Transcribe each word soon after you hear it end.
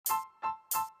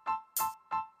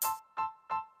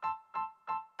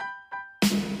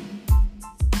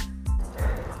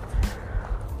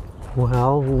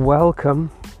Well,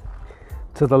 welcome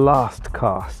to the last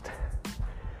cast.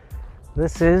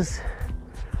 This is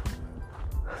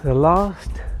the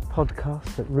last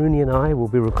podcast that Rooney and I will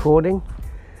be recording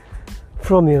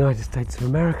from the United States of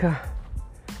America,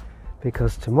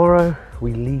 because tomorrow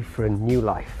we leave for a new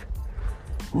life.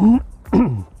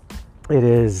 It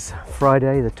is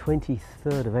Friday the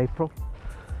 23rd of April.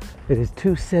 It is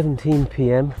 2:17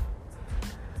 p.m.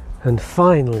 and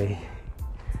finally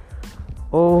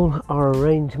all our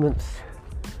arrangements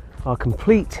are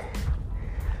complete.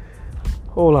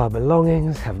 All our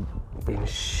belongings have been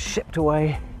shipped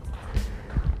away.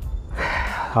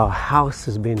 Our house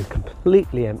has been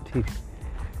completely emptied.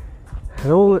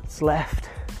 And all that's left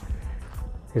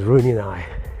is Rooney and I.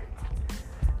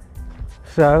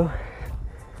 So,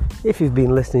 if you've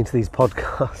been listening to these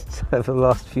podcasts over the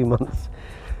last few months,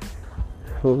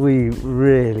 we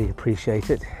really appreciate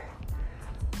it.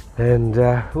 And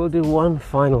we'll do one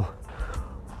final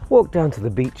walk down to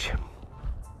the beach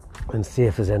and see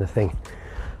if there's anything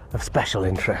of special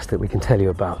interest that we can tell you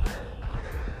about.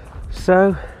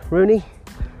 So, Rooney,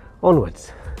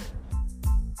 onwards.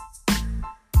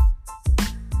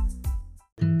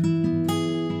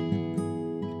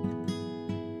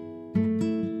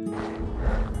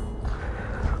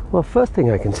 Well, first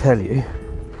thing I can tell you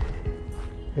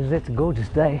is it's a gorgeous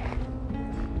day.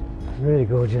 Really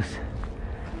gorgeous.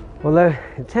 Although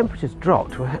the temperature's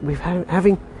dropped, we're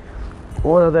having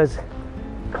one of those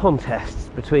contests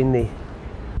between the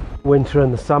winter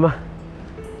and the summer,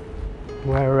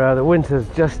 where the winter's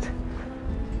just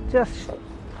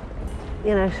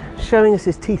showing us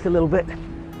his teeth a little bit.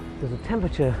 There's a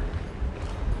temperature,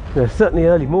 certainly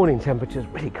early morning temperatures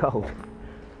really cold,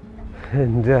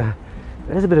 and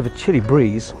there's a bit of a chilly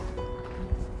breeze,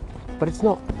 but it's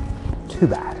not too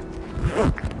bad.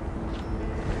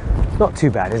 Not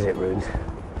too bad, is it, Runes?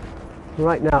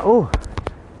 Right now, oh,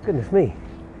 goodness me.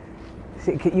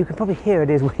 See, you can probably hear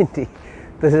it is windy.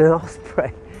 There's an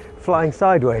osprey flying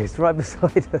sideways right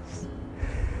beside us.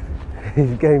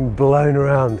 He's getting blown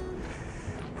around.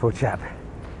 Poor chap.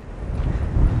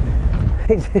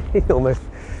 He almost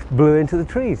blew into the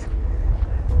trees.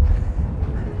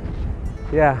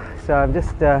 Yeah, so I'm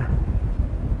just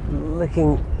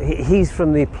looking. He's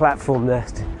from the platform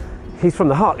nest. He's from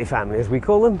the Hartley family, as we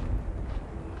call them,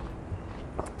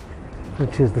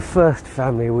 which is the first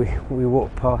family we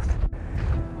walked past.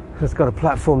 It's got a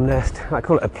platform nest. I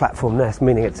call it a platform nest,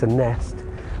 meaning it's a nest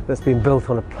that's been built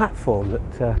on a platform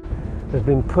that has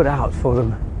been put out for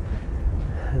them.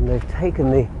 And they've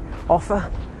taken the offer,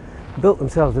 built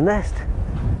themselves a nest,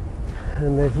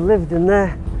 and they've lived in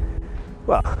there,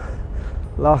 well,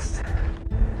 last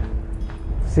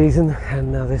season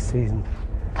and now this season.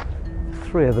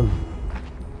 3 of them.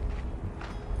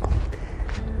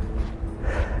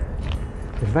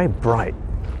 It's a very bright,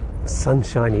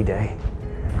 sunshiny day,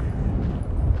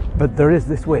 but there is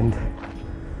this wind.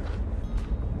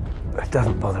 It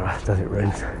doesn't bother us, does it,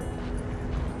 Runes?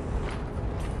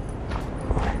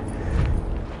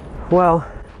 Well,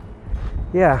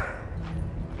 yeah,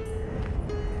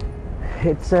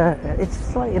 it's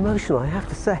slightly emotional, I have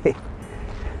to say,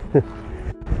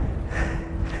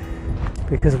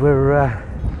 because we're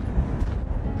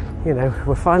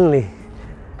finally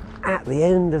at the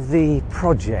end of the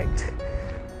project.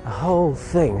 The whole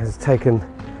thing has taken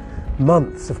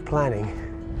months of planning.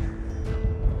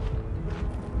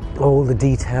 All the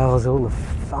details, all the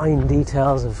fine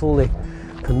details of all the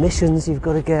permissions you've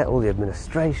got to get, all the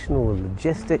administration, all the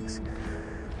logistics.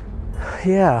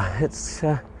 Yeah, it's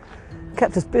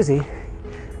kept us busy,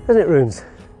 hasn't it, Runes?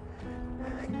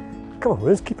 Come on,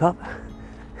 Runes, keep up.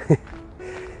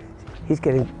 He's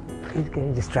getting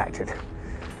distracted.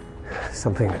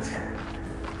 Something that's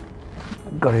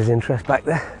got his interest back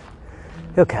there.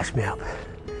 He'll catch me up.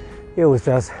 He always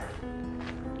does.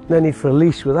 No need for a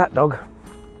leash with that dog.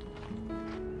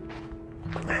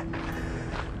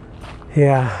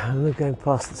 Yeah, I'm going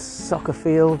past the soccer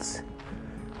fields.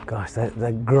 Gosh,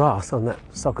 the grass on that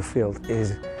soccer field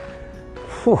is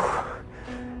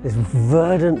this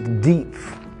verdant, deep,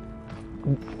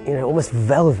 almost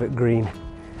velvet green.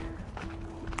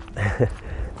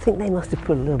 I think they must have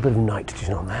put a little bit of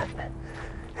nitrogen on that.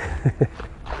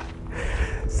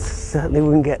 Certainly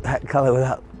wouldn't get that colour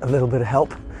without a little bit of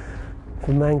help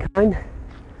from mankind.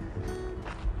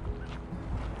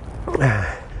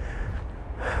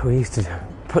 We used to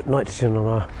put nitrogen on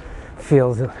our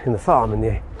fields in the farm in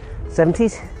the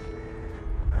 70s.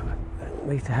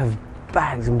 We used to have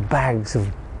bags and bags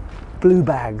of blue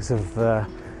bags of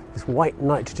this white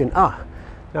nitrogen.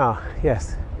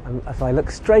 Yes, if I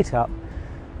look straight up,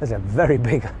 there's a very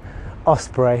big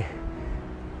osprey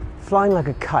flying like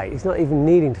a kite. He's not even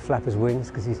needing to flap his wings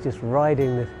because he's just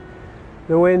riding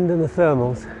the wind and the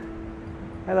thermals.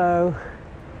 Hello.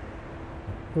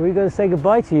 Are we going to say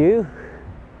goodbye to you?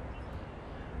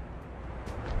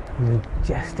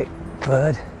 Majestic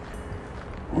bird.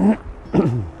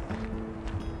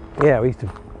 Yeah, we used to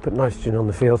put nitrogen on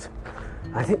the fields.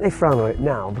 I think they frown on it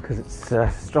now because it's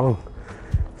strong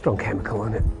chemical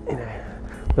in it. You know,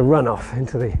 the runoff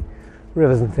into the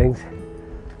rivers and things.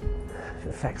 It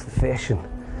affects the fish and,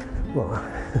 well,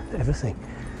 everything.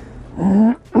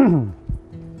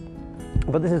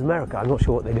 But this is America. I'm not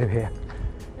sure what they do here.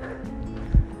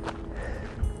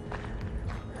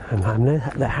 And I know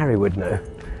that Harry would know.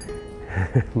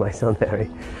 My son Harry,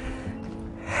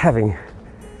 having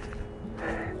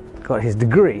got his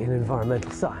degree in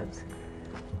environmental science,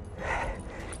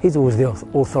 he's always the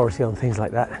authority on things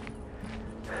like that.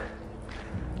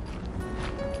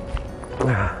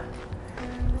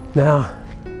 Now,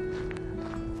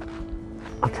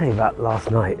 I'll tell you about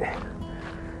last night.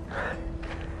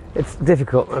 It's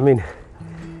difficult. I mean,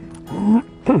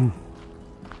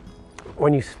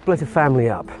 when you split a family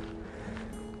up,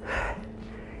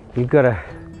 you've got to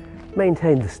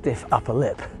maintain the stiff upper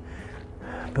lip.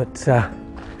 But,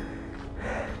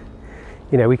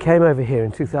 you know, we came over here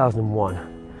in 2001.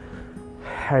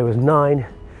 Harry was 9,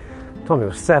 Tommy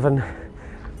was 7,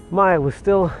 Maya was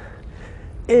still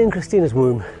in Christina's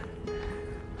womb.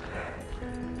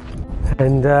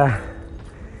 And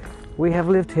we have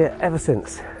lived here ever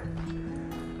since.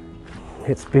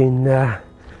 It's been,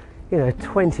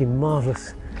 20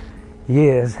 marvellous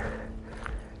years.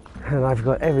 And I've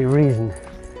got every reason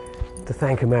to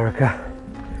thank America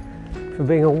for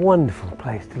being a wonderful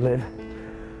place to live.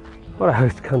 What a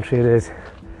host country it is.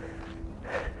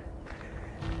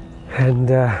 And,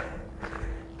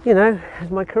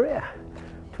 my career,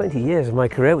 20 years of my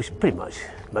career, which is pretty much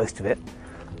most of it,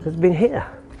 has been here.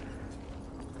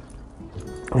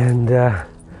 And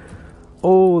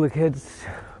all the kids,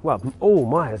 well, all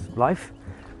Maya's life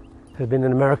has been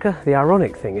in America. The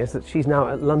ironic thing is that she's now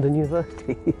at London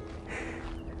University.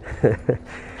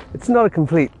 It's not a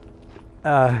complete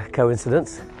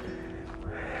coincidence.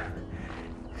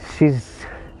 She's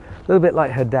a little bit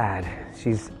like her dad.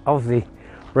 She's of the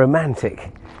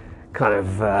romantic kind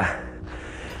of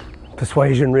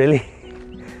persuasion, really.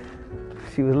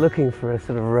 She was looking for a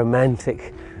sort of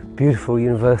romantic, beautiful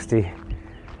university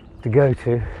to go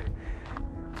to,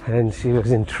 and she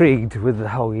was intrigued with the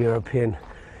whole European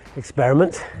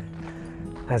experiment,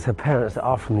 as her parents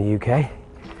are from the UK.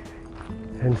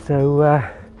 And so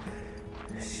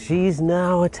she's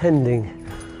now attending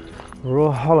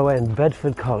Royal Holloway and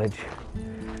Bedford College,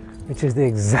 which is the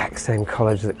exact same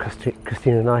college that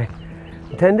Christina and I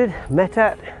attended, met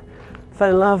at, fell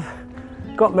in love,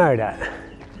 got married at.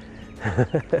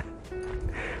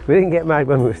 We didn't get married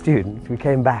when we were students. We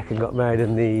came back and got married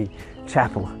in the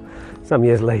chapel some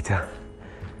years later.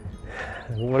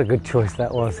 And what a good choice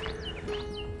that was.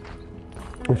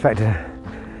 In fact,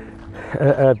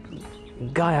 a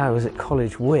guy I was at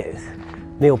college with,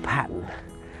 Neil Patton,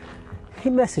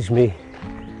 he messaged me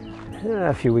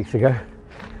a few weeks ago,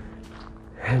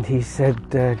 and he said,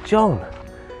 John,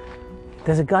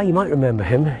 there's a guy, you might remember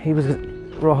him, he was at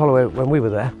Royal Holloway when we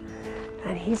were there,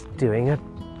 and he's doing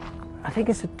I think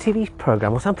it's a TV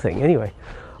programme or something, anyway,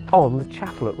 on the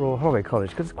chapel at Royal Holloway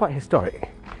College, because it's quite historic.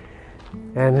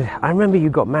 And I remember you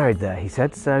got married there, he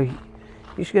said, so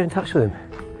you should get in touch with him.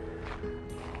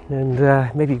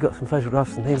 And maybe you've got some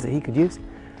photographs and things that he could use.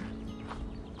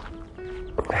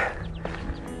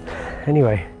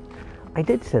 Anyway, I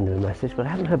did send him a message, but I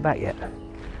haven't heard back yet.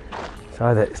 So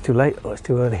either it's too late or it's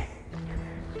too early.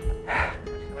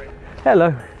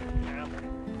 Hello.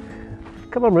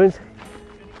 Come on, Runes.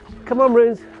 Come on,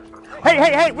 Runes.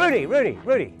 Hey, Rooney,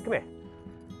 come here.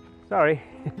 Sorry.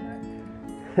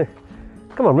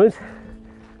 Come on, Runes.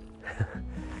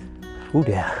 Oh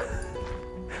dear.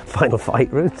 Final fight,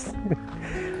 Runes.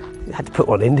 You had to put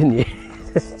one in, didn't you?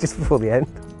 Just before the end.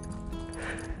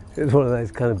 It was one of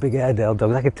those kind of big Airedale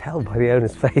dogs. I could tell by the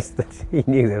owner's face that he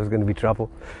knew there was going to be trouble.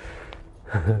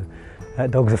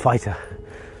 That dog's a fighter.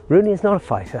 Rooney is not a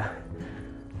fighter,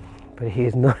 but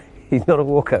he's not a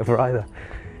walkover either.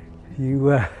 You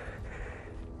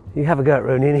have a go at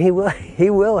Rooney, and he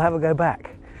will have a go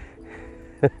back.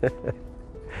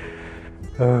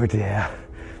 Oh dear,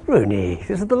 Rooney,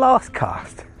 this is the last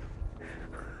cast.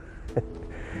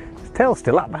 His tail's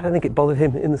still up. I don't think it bothered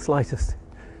him in the slightest.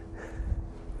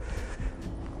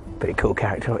 Pretty cool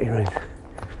character, aren't you, Rooney?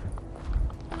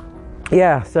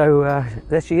 Yeah, so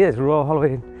there she is, Royal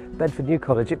Holloway in Bedford New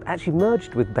College. It actually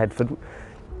merged with Bedford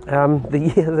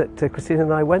the year that Christina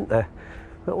and I went there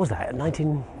what was that?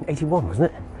 1981,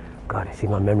 wasn't it? God, I see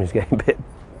my memory's getting a bit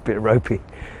ropey.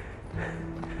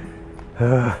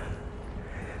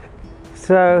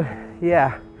 So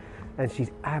yeah, and she's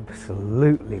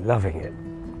absolutely loving it.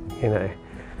 You know,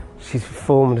 she's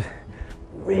formed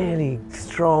really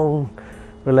strong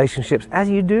relationships, as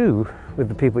you do with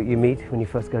the people you meet when you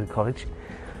first go to college.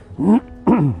 Well,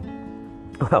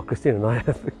 Christina and I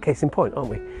have a case in point,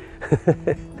 aren't we?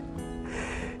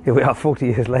 Here we are 40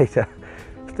 years later,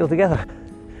 still together.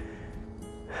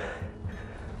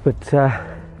 But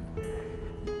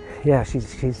yeah,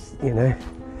 she's you know,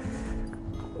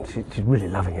 she's really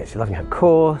loving it. She's loving her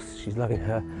course. She's loving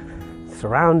her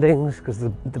surroundings, because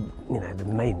the you know, the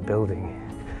main building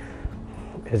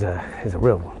is a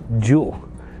real jewel,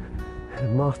 a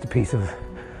masterpiece of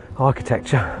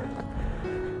architecture.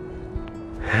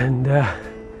 And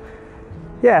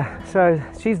yeah, so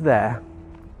she's there.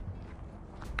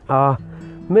 Our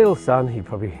middle son, he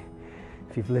probably,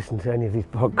 if you've listened to any of these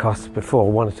podcasts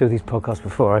before, one or two of these podcasts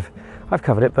before, I've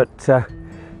covered it, but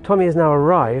Tommy has now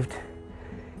arrived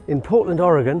in Portland,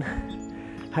 Oregon,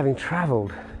 having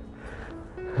travelled.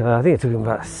 I think it took him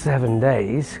about 7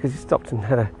 days, because he stopped and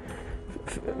had a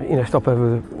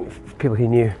stopover with people he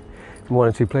knew from one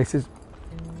or two places,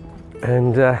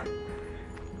 and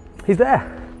he's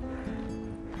there.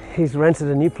 He's rented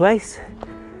a new place.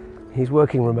 He's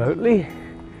working remotely,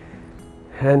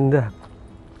 and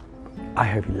I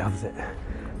hope he loves it. I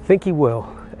think he will.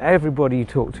 Everybody you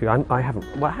talk to, I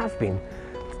have been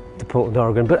to Portland,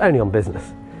 Oregon, but only on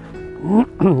business. I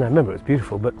remember it was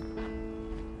beautiful, but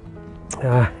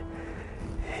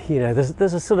you know,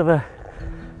 there's a sort of a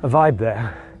vibe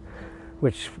there,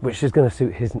 which is going to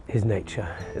suit his nature.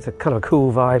 It's a kind of a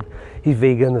cool vibe. He's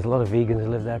vegan. There's a lot of vegans who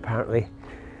live there apparently.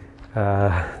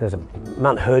 There's a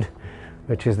Mount Hood,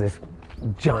 which is this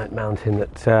giant mountain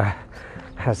that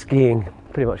has skiing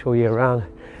pretty much all year round.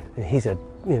 And he's a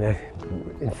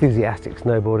enthusiastic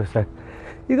snowboarder, so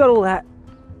he's got all that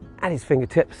at his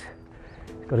fingertips.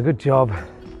 He's got a good job.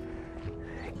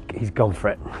 He's gone for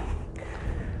it.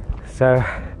 So,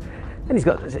 and he's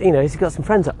got some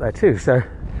friends up there too. So I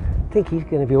think he's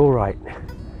going to be all right.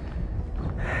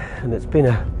 And it's been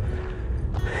a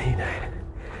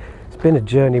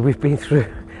journey we've been through.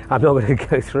 I'm not going to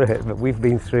go through it, but we've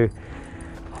been through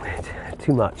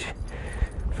too much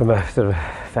from a sort of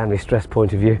family stress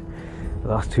point of view the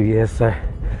last 2 years. So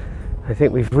I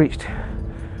think we've reached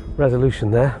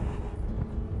resolution there.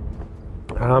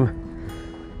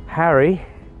 Harry,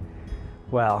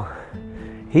 well,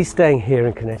 he's staying here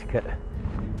in Connecticut.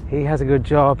 He has a good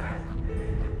job.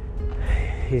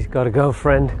 He's got a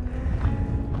girlfriend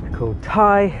called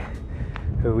Ty,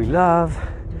 who we love,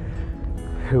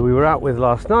 who we were out with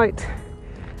last night,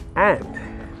 and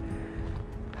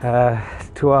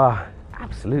to our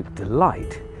absolute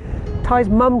delight, Ty's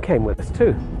mum came with us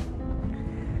too.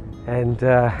 And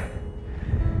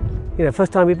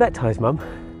first time we met Ty's mum,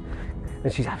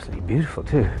 and she's absolutely beautiful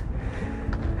too.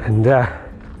 And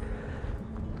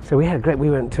so we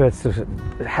went to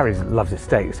Harry loves his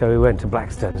steak, so we went to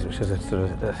Blackstone's, which is a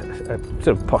sort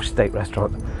of posh steak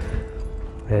restaurant.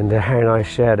 And Harry and I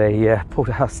shared a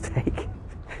porterhouse steak,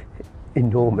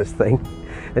 enormous thing.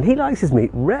 And he likes his meat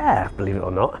rare, believe it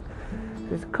or not.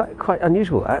 It's quite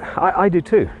unusual. I do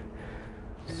too.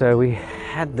 So we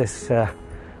had this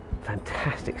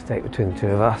fantastic steak between the two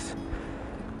of us,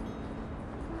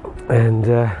 and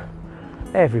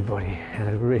everybody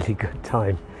had a really good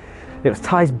time. It was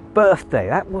Ty's birthday.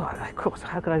 Of course,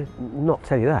 how could I not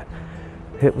tell you that?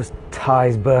 It was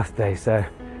Ty's birthday, so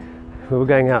we were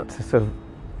going out to sort of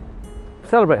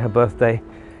celebrate her birthday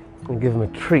and give him a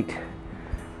treat,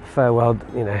 farewell,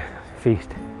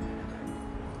 feast.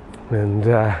 And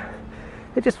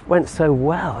it just went so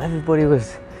well. Everybody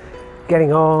was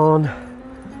getting on.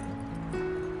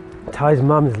 Ty's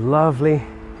mum is lovely,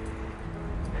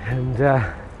 and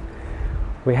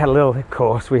we had a little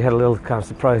kind of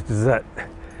surprise dessert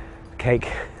cake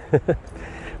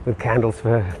with candles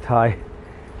for Ty.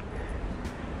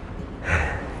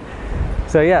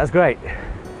 So yeah, it was great.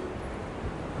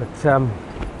 But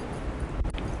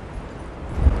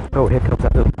oh, here comes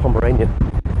that little Pomeranian.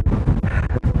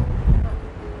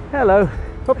 Hello.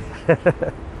 Oops.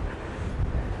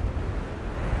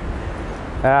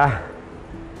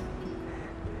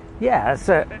 Yeah,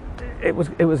 so it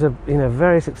was a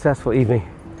very successful evening,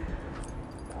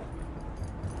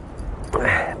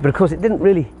 but of course it didn't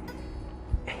really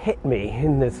hit me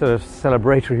in the sort of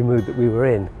celebratory mood that we were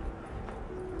in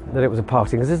that it was a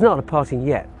party, because it's not a party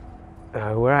yet.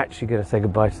 We're actually going to say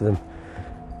goodbye to them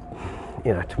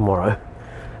tomorrow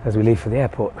as we leave for the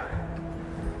airport.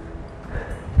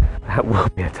 That will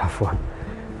be a tough one.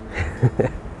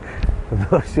 I'm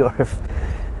not sure if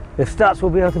Stutz will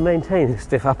be able to maintain his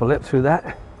stiff upper lip through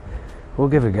that. We'll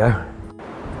give it a go.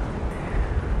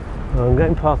 I'm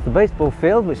going past the baseball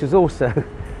field, which is also,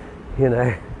 you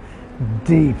know,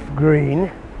 deep green,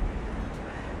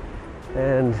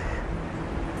 and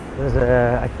there's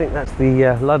I think that's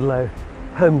the Ludlow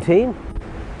home team,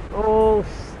 all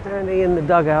standing in the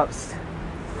dugouts,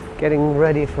 getting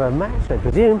ready for a match, I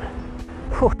presume.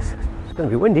 Whew, it's going to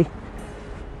be windy.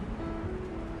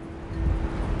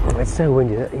 It's so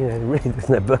windy that, you know, really there's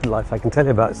no bird life I can tell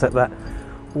you about except that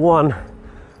one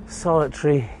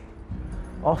solitary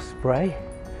osprey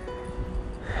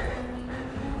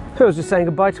who was just saying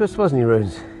goodbye to us, wasn't he,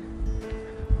 Runes?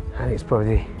 I think it's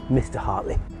probably Mr.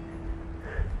 Hartley.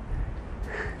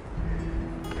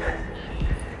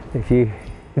 If you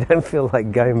don't feel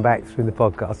like going back through the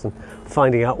podcast and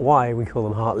finding out why we call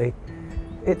them Hartley,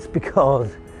 it's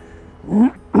because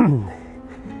in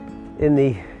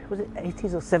the, was it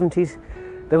 80s or 70s,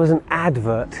 there was an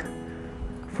advert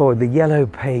for the Yellow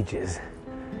Pages.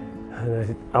 And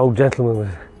an old gentleman was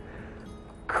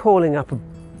calling up a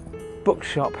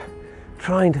bookshop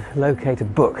trying to locate a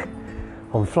book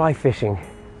on fly fishing,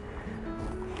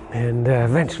 and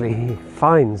eventually he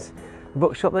finds a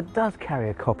bookshop that does carry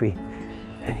a copy,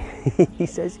 and he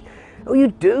says, "Oh, you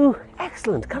do?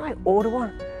 Excellent, can I order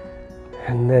one?"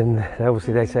 And then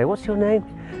obviously they say, "What's your name?"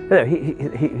 No,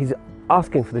 he's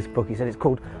asking for this book. He said it's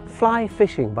called Fly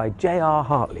Fishing by J.R.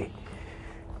 Hartley.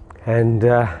 And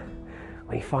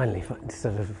when he finally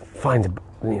sort of finds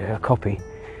a copy,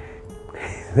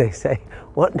 they say,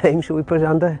 "What name shall we put it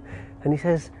under?" And he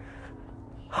says,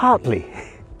 "Hartley,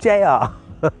 J.R."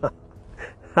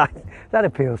 That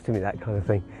appeals to me, that kind of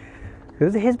thing. It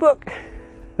was his book.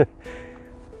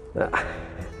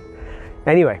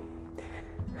 Anyway,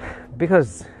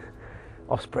 because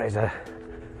ospreys are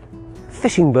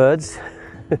fishing birds,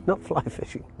 not fly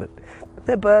fishing, but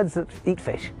they're birds that eat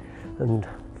fish and,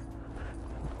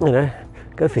 you know,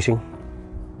 go fishing.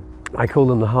 I call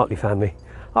them the Hartley family,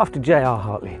 after J.R.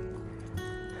 Hartley.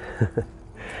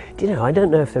 Do you know, I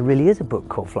don't know if there really is a book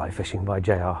called Fly Fishing by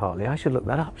J.R. Hartley. I should look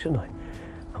that up, shouldn't I?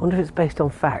 I wonder if it's based on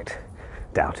fact.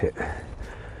 Doubt it.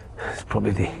 It's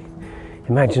probably the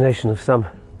imagination of some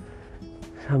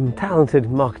talented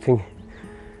marketing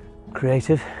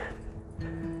creative.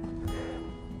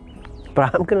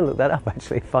 But I'm going to look that up,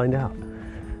 actually, find out.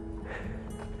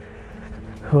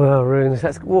 Well, Runes,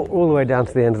 let's walk all the way down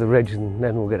to the end of the ridge and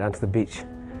then we'll get down to the beach.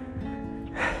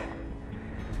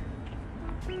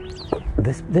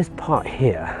 This part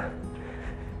here,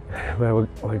 where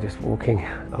we're just walking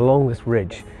along this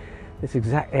ridge, this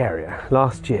exact area,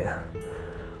 last year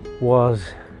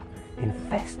was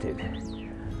infested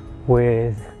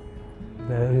with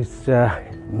those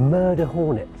murder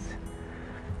hornets.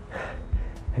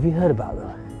 Have you heard about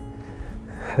them?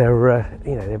 They're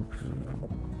they're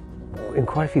in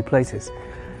quite a few places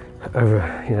over,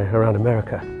 around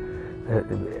America.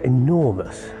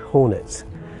 Enormous hornets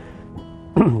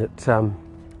that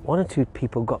one or two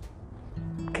people got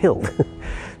killed.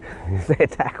 They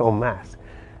attack en masse,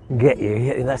 get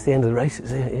you. That's the end of the race.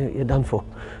 You're done for.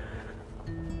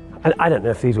 I don't know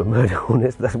if these were murder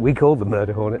hornets. We called them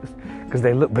murder hornets because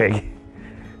they look big,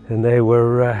 and they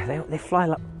were they fly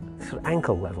like sort of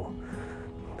ankle level.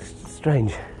 It's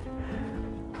strange.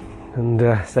 And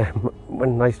so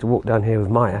when I used to walk down here with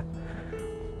Maya,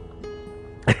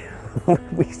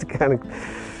 we used to kind of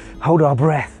hold our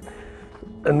breath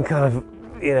and kind of,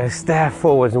 stare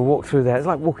forwards and walk through there. It's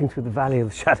like walking through the valley of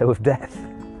the shadow of death.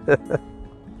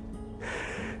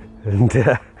 And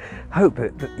hope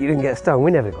that you didn't get stung.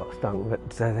 We never got stung, but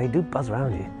they do buzz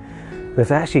around you. And if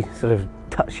they actually sort of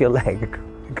touch your leg,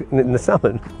 in the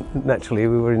summer, naturally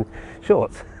we were in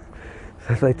shorts.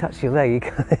 So if they touch your leg, you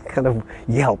kind of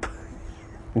yelp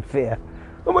in fear.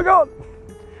 Oh my God!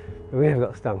 But we never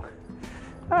got stung.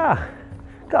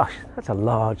 Gosh, that's a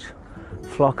large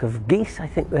flock of geese. I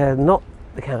think they're not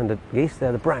the Canada geese,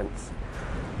 they're the brants.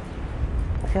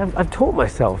 See, I've taught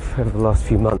myself over the last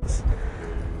few months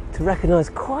to recognise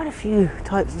quite a few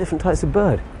different types of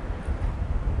bird.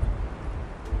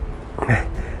 I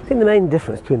think the main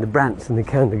difference between the brants and the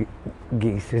Canada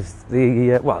geese is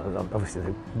obviously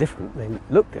they're different, they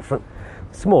look different,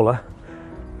 smaller,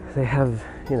 they have,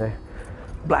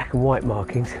 black and white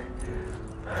markings.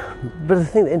 But the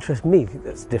thing that interests me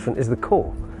that's different is the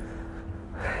call.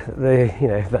 The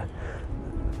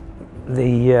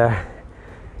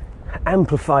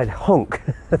amplified honk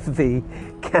of the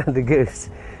Canada goose.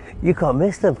 You can't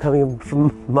miss them coming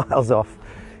from miles off,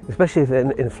 especially if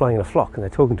they're flying in a flock and they're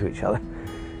talking to each other.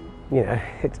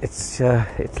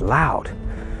 It's loud.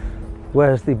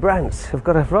 whereas the Brants have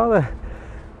got a rather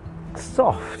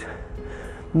soft,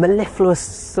 mellifluous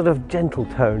sort of gentle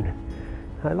tone.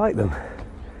 I like them.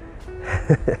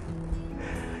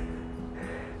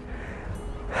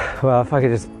 Well, if I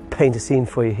could just paint a scene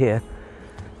for you here.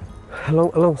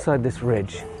 Alongside this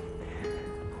ridge,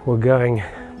 we're going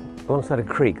alongside a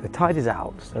creek. The tide is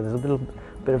out, so there's a little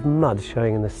bit of mud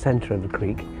showing in the centre of the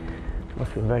creek. It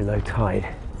must be a very low tide.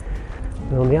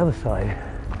 And on the other side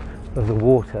of the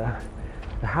water,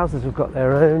 the houses have got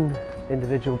their own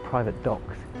individual private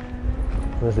docks.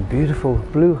 And there's a beautiful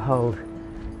blue-hulled,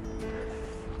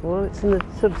 well, it's in the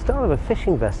sort of style of a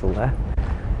fishing vessel there.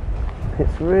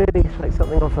 It's really like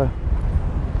something off a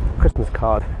Christmas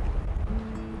card.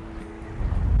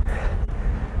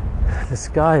 The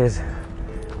sky is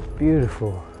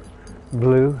beautiful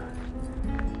blue.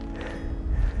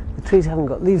 The trees haven't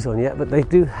got leaves on yet, but they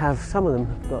do have, some of them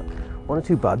have got one or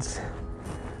two buds,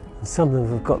 and some of them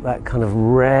have got that kind of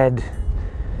red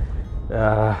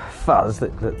fuzz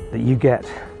that you get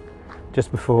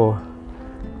just before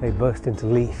they burst into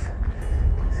leaf.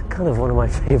 It's kind of one of my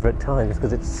favourite times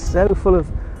because it's so full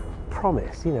of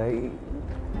promise. You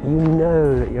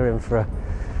know that you're in for a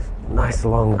nice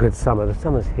long good summer. The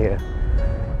summers here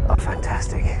are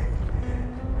fantastic.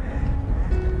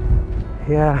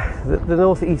 Yeah, the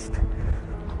northeast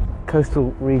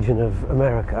coastal region of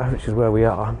America, which is where we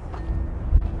are,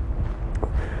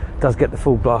 does get the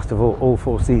full blast of all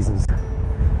four seasons.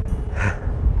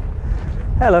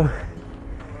 Hello.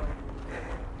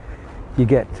 You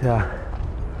get a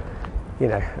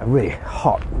really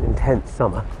hot, intense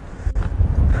summer.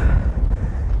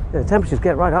 The temperatures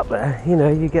get right up there.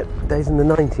 You get days in the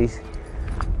 90s,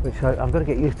 which I've got to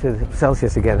get used to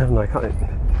Celsius again, haven't I? Can't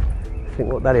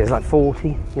think what that is, like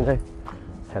 40,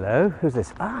 Hello, who's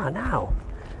this? Now,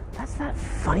 that's that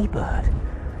funny bird.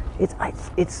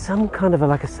 It's some kind of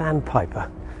like a sandpiper.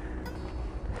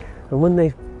 And when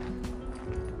they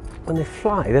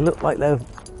fly, they look like they're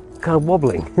kind of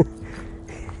wobbling.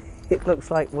 It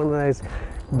looks like one of those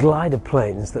glider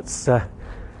planes that's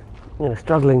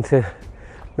struggling to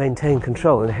maintain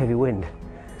control in a heavy wind.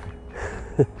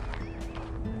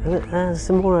 There's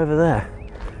some more over there.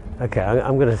 Okay,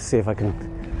 I'm going to see if I can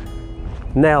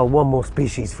nail one more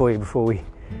species for you before we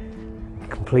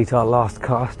complete our last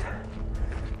cast.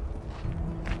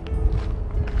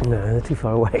 No, they're too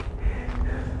far away.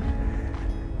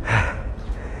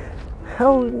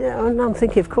 Oh, no, and I'm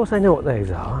thinking, of course I know what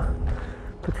those are,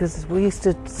 because we used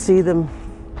to see them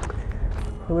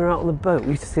when we were out on the boat.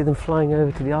 We used to see them flying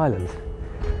over to the islands.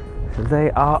 So they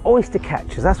are oyster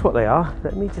catchers, that's what they are.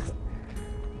 Let me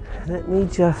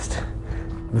just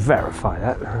verify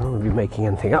that. I don't want to be making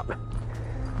anything up.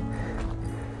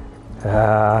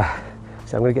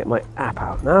 So I'm going to get my app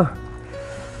out now.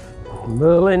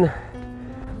 Merlin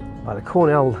by the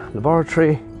Cornell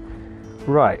Laboratory.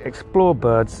 Right, explore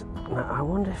birds. Now, I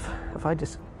wonder if I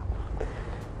just...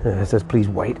 it says please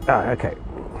wait. Okay.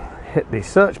 Hit the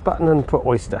search button and put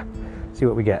oyster. See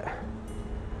what we get.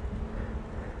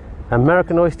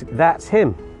 American oyster... That's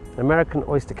him. American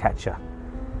oyster catcher.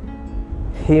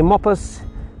 Haemophilus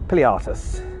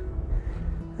pileatus.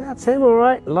 That's him, all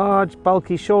right. Large,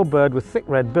 bulky shorebird with thick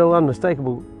red bill,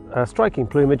 unmistakable striking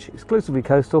plumage, exclusively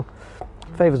coastal.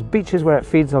 Favours beaches where it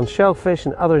feeds on shellfish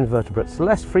and other invertebrates.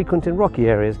 Less frequent in rocky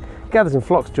areas. Gathers in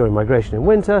flocks during migration in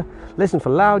winter. Listen for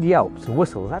loud yelps and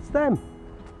whistles. That's them.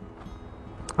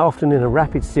 Often in a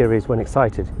rapid series when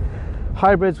excited.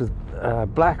 Hybrids with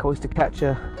black oyster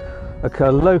catcher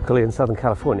occur locally in Southern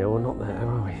California. Well, not there,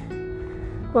 are we?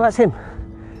 Well, that's him.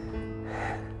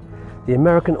 The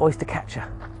American oyster catcher.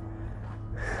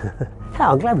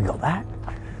 I'm glad we got that.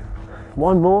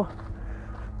 One more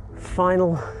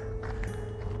final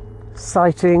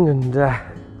sighting and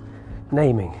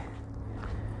naming.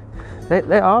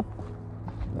 They are,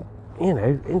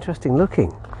 interesting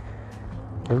looking.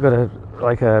 They've got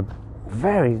a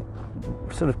very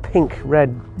sort of pink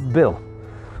red bill,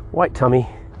 white tummy,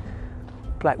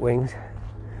 black wings,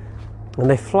 and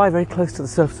they fly very close to the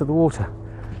surface of the water.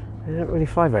 They don't really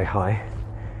fly very high.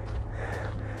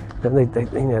 And they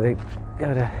go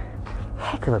at a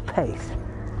heck of a pace,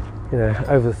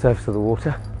 over the surface of the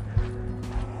water.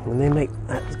 And they make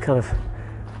that kind of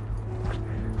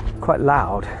quite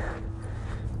loud.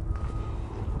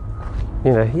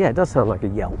 It does sound like a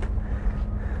yelp.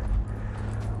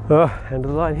 End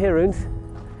of the line here, Runes.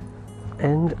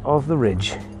 End of the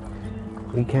ridge.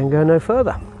 We can go no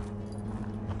further.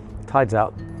 Tide's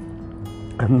out.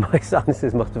 And my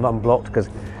sinuses must have unblocked because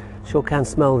sure can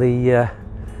smell the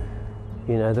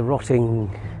the rotting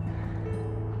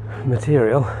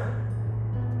material.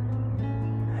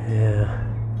 Yeah,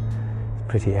 it's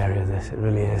pretty area, this, it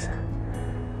really is.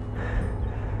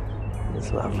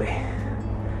 It's lovely.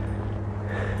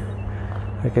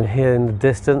 I can hear in the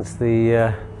distance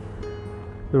the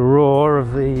roar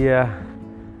of the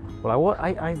well,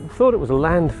 I thought it was a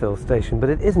landfill station, but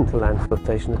it isn't a landfill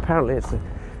station. Apparently it's a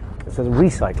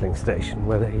recycling station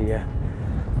where they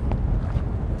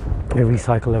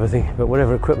recycle everything, but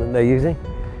whatever equipment they're using,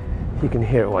 you can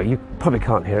hear it. Well, you probably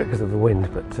can't hear it because of the wind,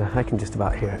 but I can just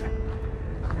about hear it.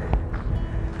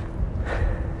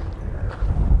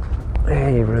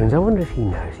 Hey, Runes, I wonder if he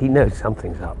knows. He knows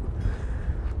something's up.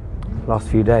 Last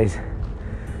few days.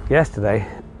 Yesterday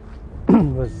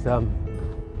was,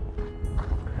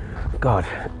 God,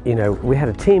 you know, we had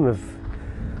a team of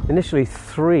initially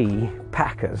 3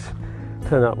 packers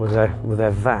turn up with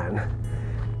their van,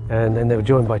 and then they were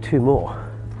joined by 2 more.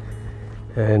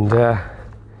 And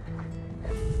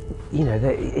you know,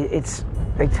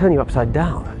 they turn you upside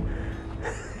down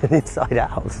and inside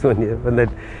out when they're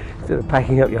sort of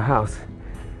packing up your house.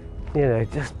 You know,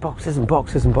 just boxes and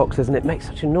boxes and boxes, and it makes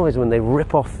such a noise when they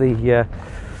rip off the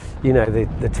you know,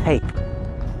 the tape,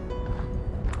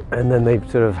 and then they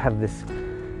sort of have this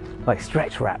like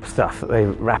stretch wrap stuff that they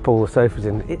wrap all the sofas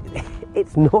in.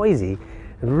 It's noisy,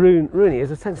 and Rooney is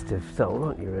a sensitive soul,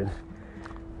 aren't you, Rooney?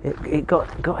 It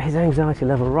got his anxiety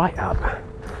level right up.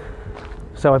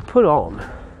 So I put on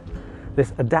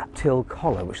this Adaptil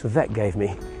collar, which the vet gave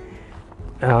me,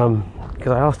 because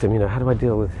I asked him, you know, how do I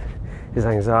deal with his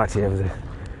anxiety over the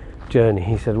journey?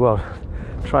 He said, well,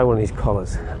 try one of these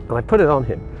collars. And I put it on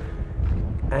him,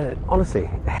 and honestly,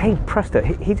 hey presto,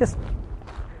 he just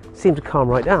seemed to calm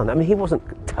right down. I mean, he wasn't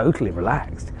totally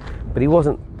relaxed, but he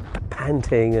wasn't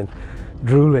panting and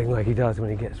drooling like he does when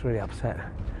he gets really upset.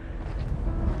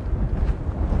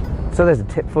 So there's a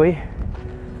tip for you.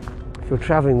 If you're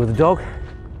traveling with a dog,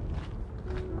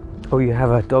 or you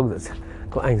have a dog that's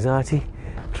got anxiety,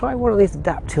 try one of these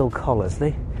Adaptil collars.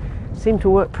 They seem to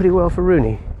work pretty well for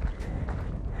Rooney.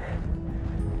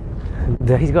 And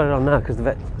he's got it on now because the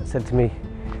vet said to me,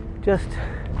 just,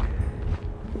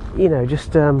 you know,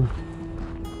 just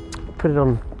put it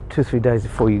on 2 or 3 days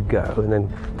before you go, and then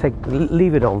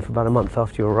leave it on for about a month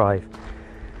after you arrive,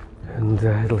 and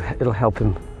it'll help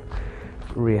him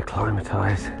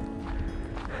reacclimatise.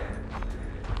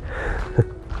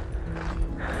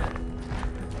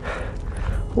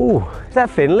 Oh, is that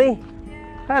Finley?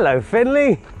 Yeah. Hello,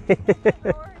 Finley.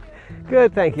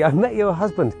 Good, thank you. I've met your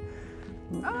husband,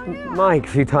 Mike, a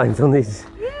few times on these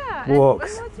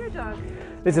walks. And what's your dog?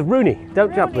 This is Rooney.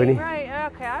 Don't jump, Rooney.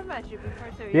 Right, okay, I've met you before,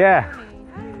 so yeah.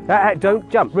 Don't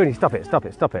jump, Rooney. Stop it.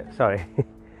 Sorry.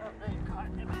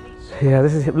 Yeah,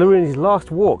 this is Rooney's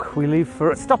last walk. We leave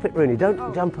for. Stop it, Rooney.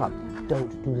 Don't jump up.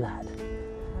 Don't do that.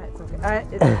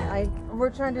 It's okay. We're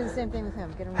trying to do the same thing with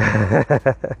him. Get him.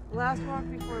 Last walk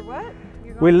before what?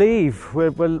 We leave.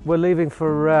 We're leaving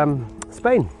for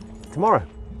Spain tomorrow.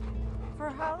 For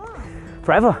how long?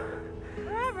 Forever.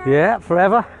 Forever? Yeah,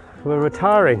 forever. We're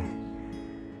retiring.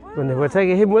 Wow. We're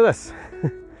taking him with us.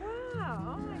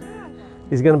 Wow. Oh my gosh.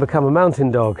 He's going to become a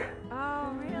mountain dog.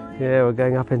 Oh really? Yeah, we're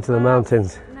going up into the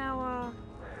mountains. Now,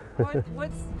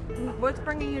 what's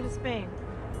bringing you to Spain?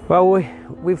 Well,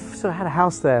 we've sort of had a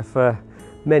house there for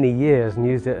many years and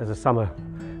used it as a summer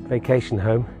vacation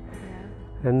home.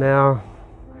 Yeah. And now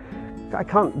I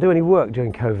can't do any work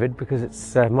during COVID because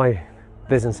it's my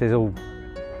business is all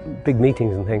big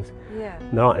meetings and things. Yeah.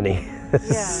 Not any. Yeah.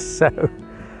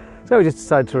 So we just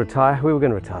decided to retire. We were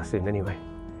going to retire soon anyway.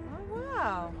 Oh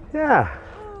wow. Yeah.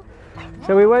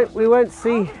 So we won't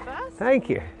see. Thank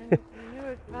you. New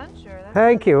adventure.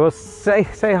 Thank you. Well, say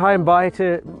hi and bye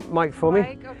to Mike for me.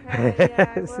 Mike, okay.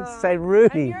 Yeah, Say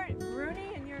Rooney. And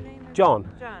Rooney, and your name is John.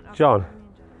 John.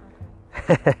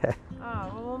 Okay. John. Okay.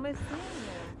 Oh, well, we'll miss seeing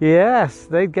you. Yes,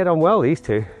 they'd get on well, these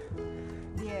two.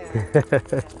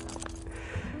 Yeah.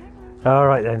 All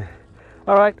right then.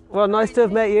 All right. Well, nice to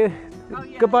have met you. Oh,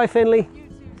 yeah. Goodbye, Finley. You too.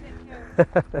 Take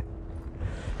care.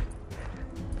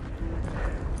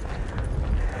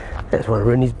 That's one of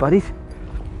Rooney's buddies.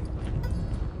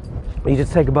 You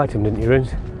just say goodbye to him, didn't you,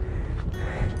 Roons?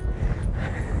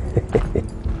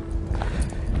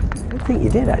 I think you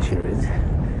did, actually, Roons.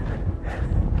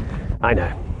 I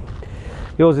know.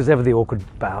 Yours is ever the awkward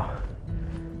bow.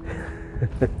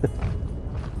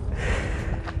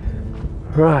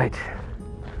 Right.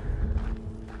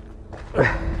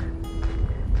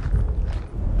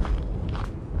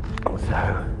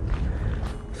 So,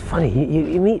 it's funny,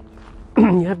 you meet,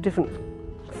 you have different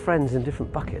friends in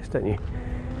different buckets, don't you?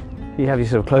 You have your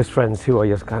sort of close friends who are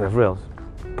your kind of real,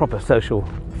 proper social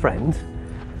friends.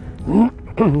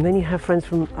 And then you have friends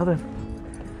from other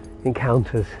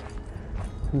encounters.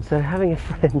 And so having a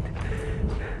friend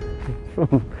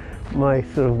from my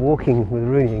sort of walking with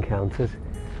Rooney encounters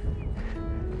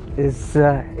is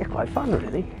it's quite fun,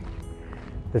 really.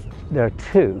 There are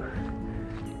two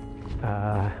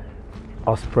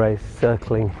ospreys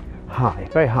circling high,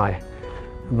 very high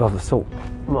above the salt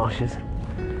marshes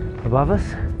above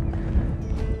us.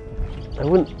 You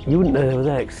wouldn't know they were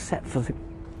there except for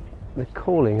the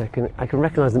calling. I can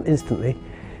recognise them instantly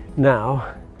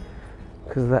now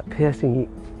because of that piercing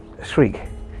shriek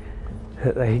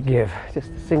that they give,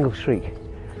 just a single shriek.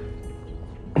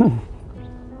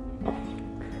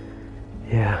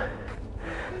 Yeah.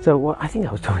 So I think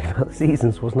I was talking about the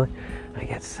seasons, wasn't I? I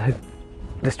get so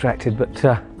distracted, but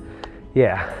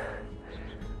yeah.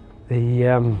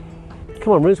 Come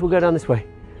on, Ruth, we'll go down this way.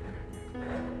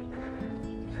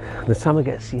 The summer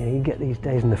gets, you get these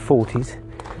days in the 40s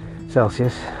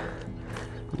Celsius,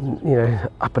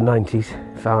 upper 90s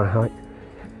Fahrenheit,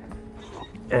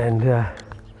 and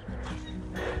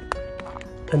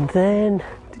then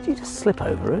did you just slip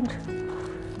over it?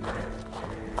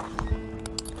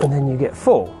 And then you get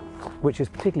fall, which is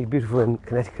particularly beautiful in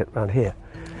Connecticut around here,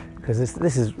 because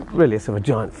this is really a sort of a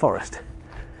giant forest.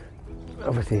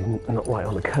 Obviously not right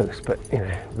on the coast, but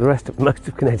most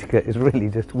of Connecticut is really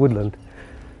just woodland.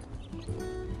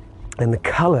 And the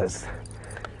colours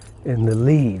in the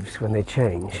leaves when they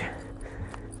change,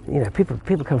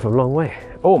 people come from a long way.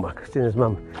 Orma, Christina's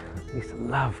mum, used to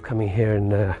love coming here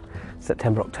in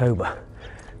September, October.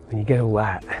 When you go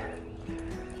out,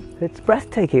 it's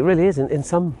breathtaking. It really is in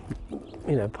some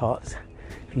parts.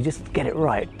 If you just get it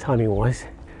right, timing wise,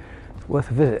 it's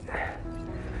worth a visit.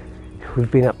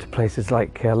 We've been up to places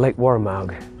like Lake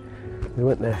Waramaug. We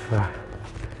went there for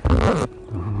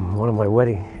one of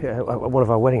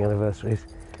our wedding anniversaries,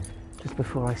 just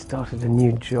before I started a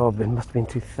new job. It must have been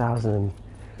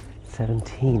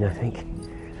 2017, I think.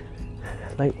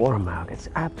 Lake Waramaug. It's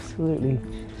absolutely,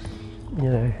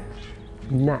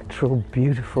 natural,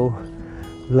 beautiful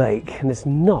lake, and it's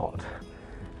not.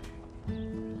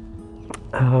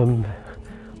 Well,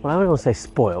 I don't want to say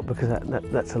spoiled because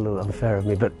that's a little unfair of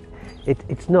me, but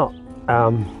it's not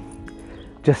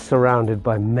just surrounded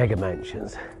by mega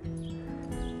mansions.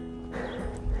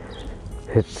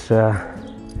 It's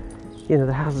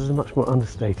the houses are much more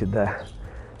understated there.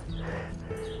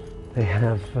 They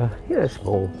have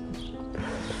small,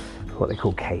 what they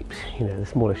call capes, the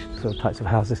smallish sort of types of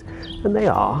houses, and they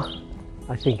are,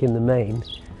 I think, in the main,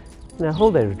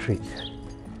 holiday retreats.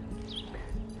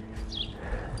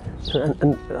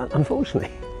 And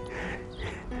unfortunately,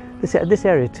 this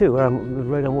area too, the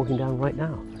road I'm walking down right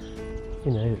now,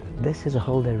 this is a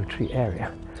holiday retreat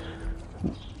area,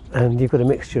 and you've got a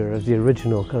mixture of the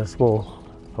original kind of small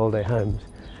holiday homes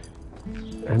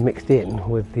and mixed in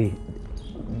with the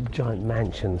giant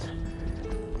mansions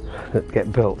that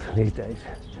get built these days.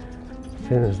 As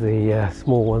soon as the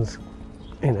small ones,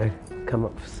 come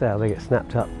up for sale, they get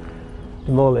snapped up,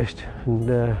 demolished,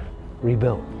 and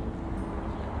rebuilt.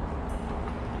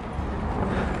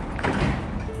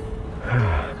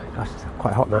 Gosh, it's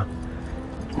quite hot now.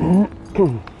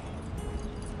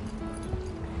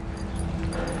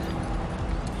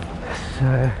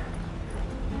 So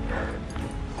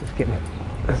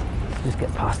let's just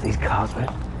get past these cars, man.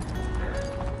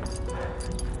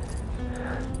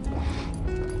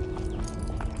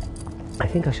 I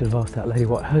think I should have asked that lady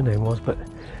what her name was, but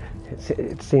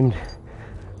it seemed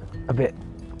a bit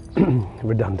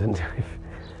redundant if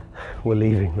we're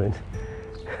leaving then.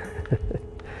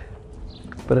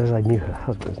 But as I knew her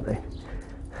husband's name,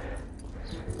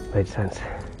 it made sense.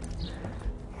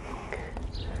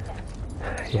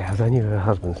 Yeah, as I knew her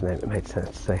husband's name, it made sense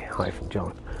to say hi from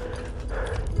John.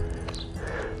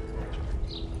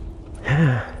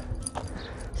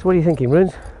 So what are you thinking,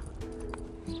 Runes?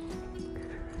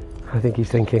 I think he's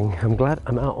thinking, I'm glad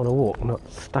I'm out on a walk, not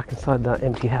stuck inside that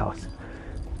empty house.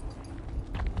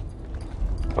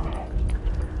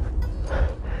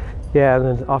 Yeah, and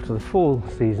then after the fall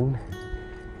season,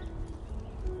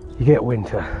 you get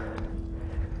winter.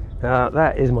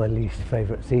 That is my least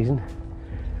favourite season.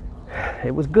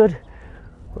 It was good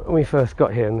when we first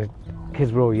got here and the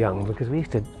kids were all young, because we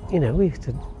used to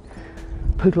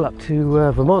poodle up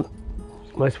to Vermont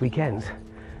most weekends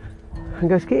and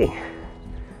go skiing,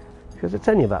 because it's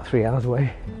only about 3 hours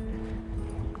away.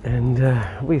 And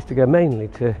we used to go mainly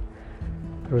to a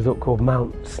resort called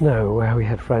Mount Snow, where we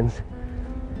had friends.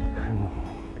 And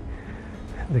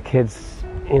the kids,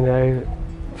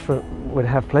 would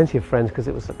have plenty of friends, because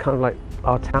it was kind of like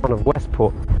our town of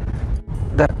Westport.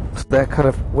 That's their kind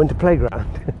of winter playground.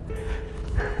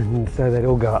 And so they'd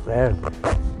all go up there, and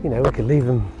we could leave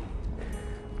them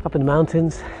up in the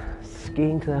mountains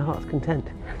skiing to their heart's content,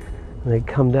 and they'd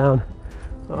come down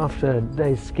after a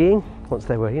day's skiing, once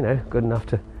they were, good enough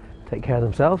to take care of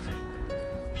themselves.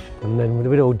 And then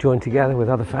we'd all join together with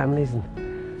other families, and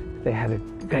they had a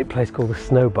great place called the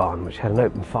Snow Barn, which had an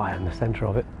open fire in the centre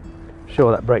of it. I'm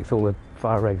sure that breaks all the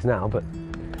fire regs now, but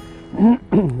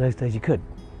in those days you could.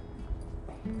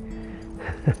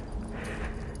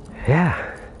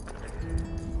 Yeah.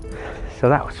 So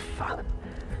that was fun.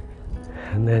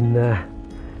 And then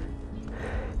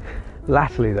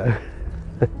latterly though,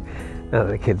 now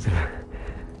that the kids have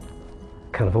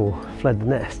kind of all fled the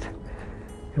nest,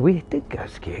 we did go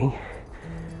skiing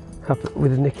up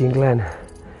with Nikki and Glenn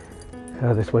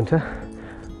this winter.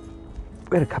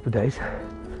 We had a couple of days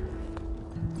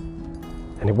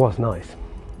and it was nice.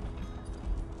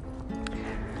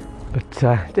 But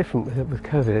different with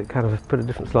COVID, it kind of put a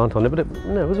different slant on it, but it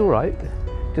was all right. It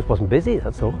just wasn't busy,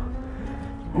 that's all.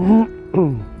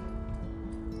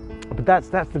 But that's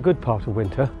the good part of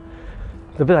winter.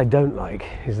 The bit I don't like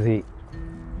is the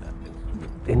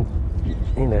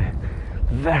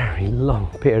very long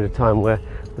period of time where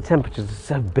the temperatures are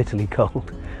so bitterly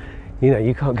cold.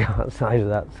 You can't go outside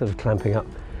without sort of clamping up.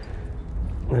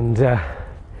 And then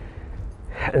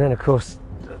of course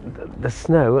the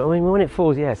snow. I mean, when it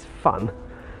falls, yeah, it's fun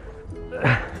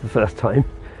the first time,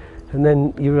 and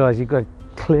then you realise you've got to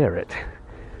clear it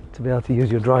to be able to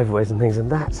use your driveways and things, and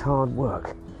that's hard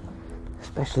work,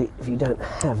 especially if you don't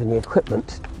have any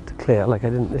equipment to clear, like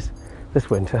I didn't this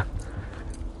winter,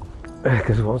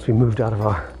 because once we moved out of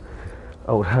our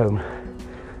old home,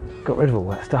 got rid of all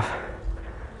that stuff.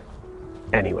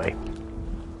 Anyway,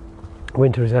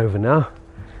 winter is over now,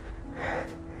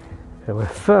 and we're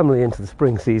firmly into the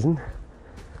spring season,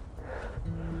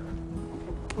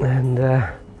 and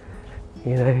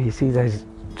you see those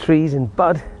trees in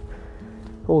bud,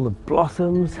 all the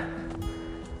blossoms,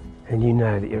 and you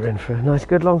know that you're in for a nice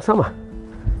good long summer.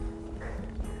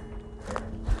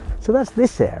 So that's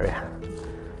this area,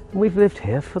 and we've lived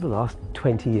here for the last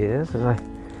 20 years,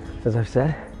 as I've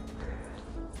said,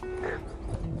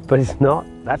 but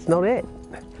that's not it.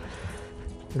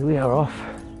 We are off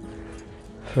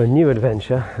for a new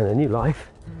adventure and a new life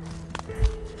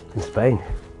in Spain.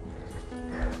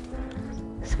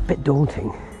 It's a bit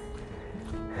daunting,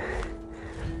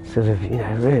 sort of,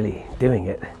 really doing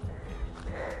it.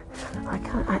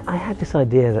 I had this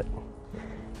idea that,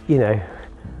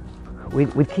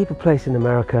 we'd keep a place in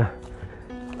America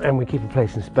and we'd keep a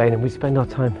place in Spain, and we'd spend our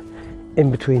time in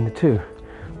between the two.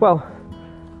 Well,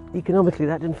 economically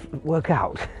that didn't work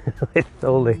out with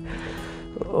all the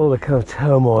kind of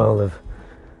turmoil of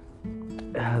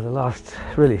the last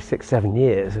really 6-7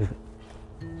 years of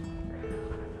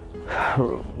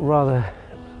rather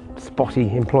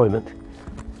spotty employment.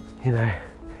 I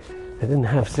didn't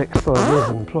have 6 solid years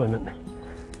of employment,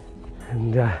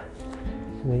 and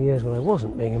in the years when I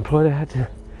wasn't being employed, I had to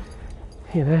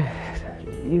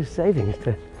use savings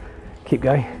to keep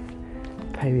going,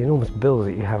 pay the enormous bills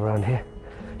that you have around here.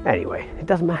 Anyway, it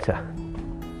doesn't matter.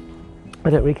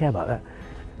 I don't really care about that,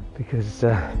 because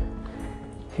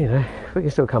we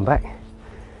can still come back.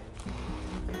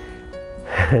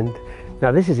 And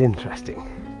now this is interesting.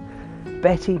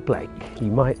 Betty Blake,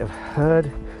 you might have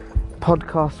heard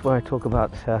podcasts where I talk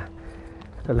about a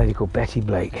lady called Betty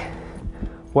Blake.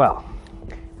 Well,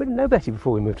 we didn't know Betty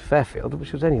before we moved to Fairfield,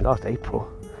 which was only last April,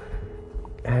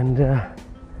 and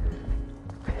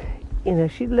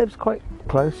she lives quite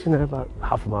close, about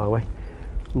half a mile away,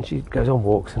 and she goes on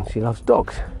walks and she loves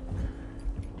dogs.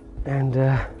 And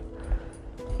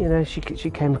she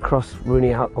came across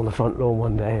Rooney out on the front lawn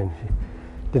one day, and she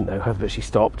didn't know her, but she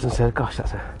stopped and said, "Gosh,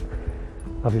 that's a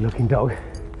lovely looking dog."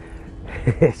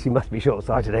 She must be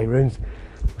short-sighted, eh, Roons?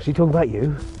 Was she talking about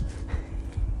you?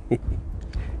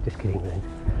 Just kidding, Roons.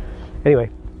 Anyway,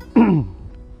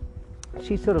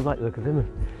 she sort of liked the look of him, and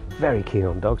very keen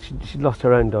on dogs. She lost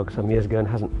her own dog some years ago and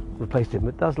hasn't replaced him,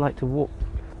 but does like to walk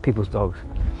people's dogs.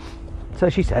 So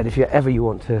she said, if ever you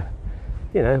want to,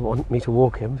 want me to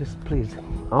walk him, just please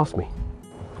ask me.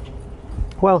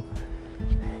 Well,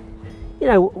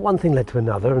 one thing led to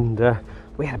another, and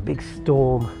we had a big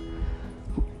storm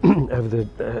over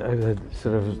the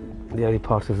sort of the early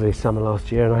part of the summer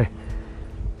last year, and I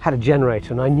had a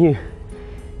generator, and I knew,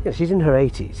 she's in her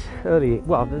 80s,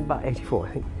 about 84, I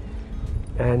think,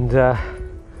 and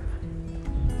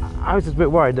I was just a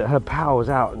bit worried that her power was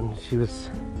out and she was,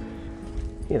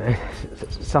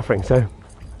 suffering. So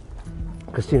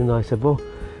Christine and I said, well,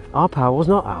 our power was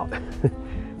not out.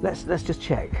 let's just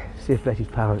check, see if Betty's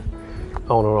power is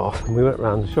on or off. And we went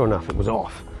round, and sure enough, it was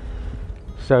off.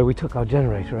 So we took our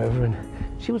generator over, and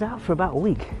she was out for about a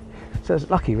week. So it's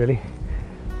lucky, really.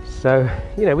 So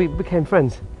we became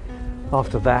friends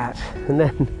after that, and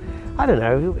then I don't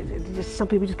know, just some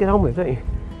people just get on with, don't you?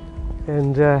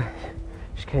 And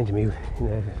she came to me,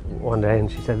 one day,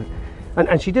 and she said,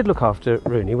 and she did look after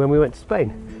Rooney when we went to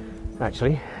Spain,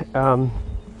 actually.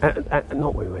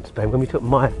 Not when we went to Spain, when we took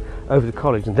Maya over to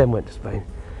college and then went to Spain.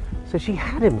 So she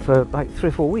had him for like 3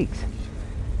 or 4 weeks,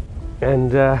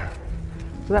 and so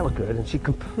that was good. And she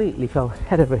completely fell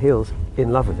head over heels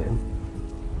in love with him.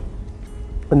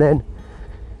 And then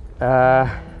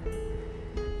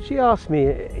she asked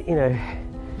me,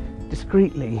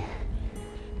 discreetly.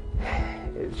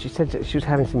 She said that she was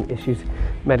having some issues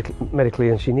medically,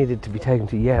 and she needed to be taken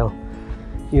to Yale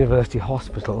University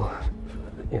Hospital.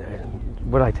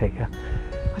 Would I take her?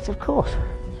 I said, of course.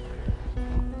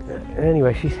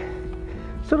 Anyway, she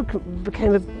sort of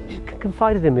she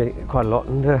confided in me quite a lot,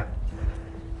 and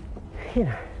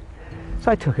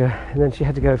so I took her, and then she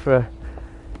had to go for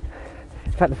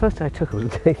in fact, the first day I took her was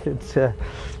the day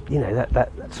that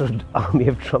that sort of army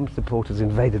of Trump supporters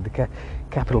invaded the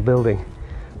Capitol building.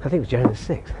 I think it was January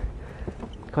 6th.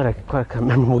 Quite a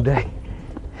memorable day.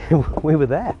 We were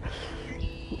there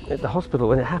at the hospital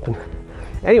when it happened.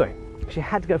 Anyway, she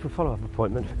had to go for a follow-up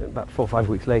appointment about 4 or 5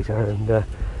 weeks later,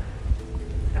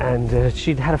 and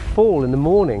she'd had a fall in the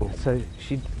morning, so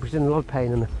she was in a lot of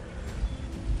pain. And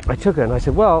I took her, and I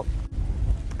said, well,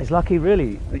 it's lucky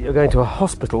really that you're going to a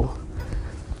hospital,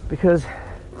 because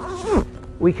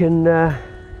we can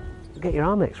get your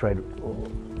arm x-rayed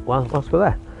whilst we're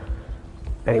there.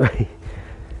 Anyway,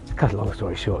 to cut a long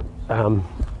story short, I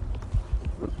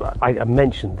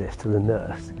mentioned this to the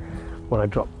nurse when I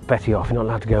dropped Betty off. You're not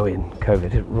allowed to go in,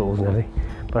 COVID rules and everything.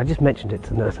 But I just mentioned it to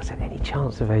the nurse. I said, any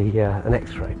chance of an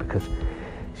x-ray, because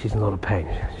she's in a lot of pain.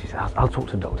 She said, I'll talk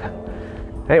to the doctor.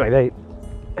 Anyway,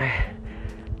 they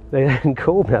then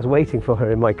called me. I was waiting for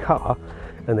her in my car,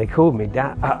 and they called me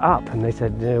up, and they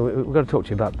said, we've got to talk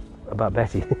to you about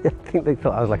Betty. I think they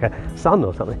thought I was like a son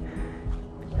or something.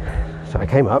 So I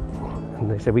came up, and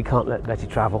they said, we can't let Betty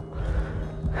travel.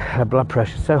 Her blood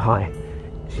pressure's so high.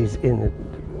 She's in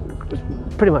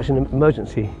pretty much an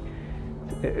emergency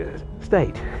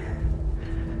state.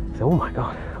 So, oh my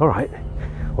God, all right.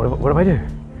 What do I do?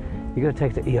 You're going to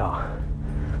take her to ER.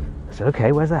 I said,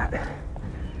 okay, where's that?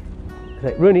 I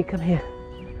said, Rooney, come here.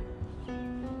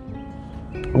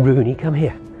 Rooney, come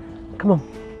here. Come on.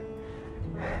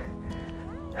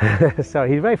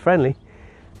 Sorry, he's very friendly,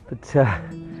 but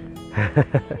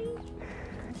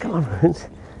come on, Roons.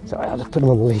 Sorry, I'll just put him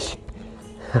on the leash.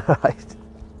 Right.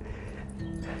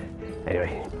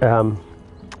 Anyway,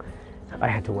 I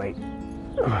had to wait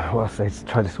whilst they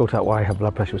tried to sort out why her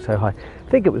blood pressure was so high. I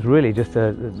think it was really just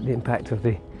the impact of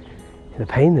the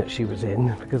pain that she was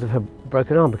in because of her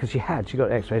broken arm, because she got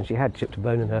an x-ray and she had chipped a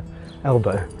bone in her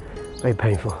elbow. Very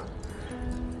painful.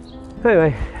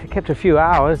 Anyway, I kept her a few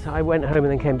hours. I went home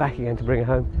and then came back again to bring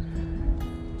her home.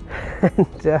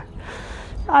 And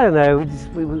I don't know,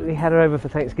 we had her over for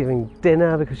Thanksgiving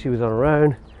dinner because she was on her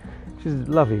own. She's a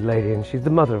lovely lady, and she's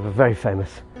the mother of a very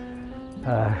famous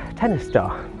tennis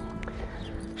star.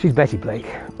 She's Betty Blake,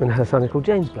 and her son is called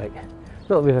James Blake. Not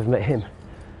that we've ever met him,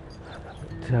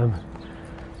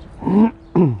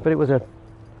 but it was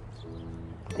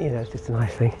it's just a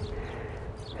nice thing.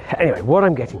 Anyway, what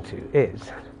I'm getting to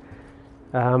is,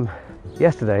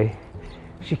 yesterday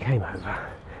she came over.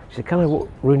 She said, can I walk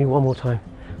Rooney one more time?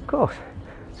 Of course.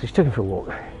 So she took him for a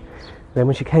walk. Then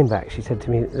when she came back, she said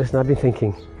to me, listen, I've been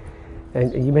thinking,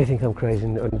 and you may think I'm crazy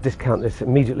and discount this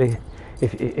immediately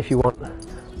if you want,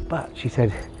 but she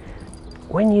said,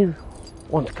 when you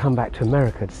want to come back to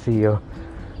America to see your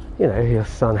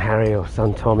son Harry or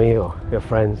son Tommy or your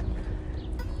friends,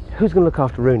 who's going to look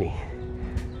after Rooney?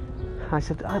 I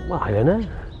said, well, I don't know.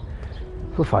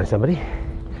 We'll find somebody.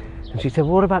 And she said,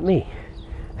 well, what about me?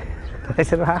 I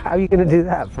said, well, how are you going to do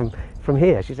that from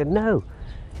here? She said, no.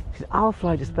 She said, I'll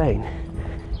fly to Spain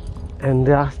and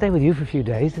I'll stay with you for a few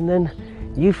days, and then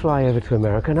you fly over to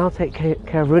America and I'll take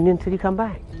care of Rooney until you come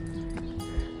back.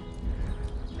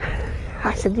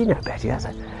 I said, Betty, that's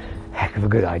a heck of a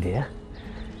good idea.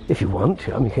 If you want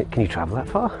to. I mean, can you travel that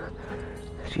far?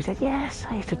 She said, yes,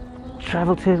 I used to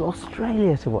travel to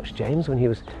Australia to watch James when he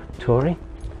was touring.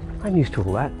 I'm used to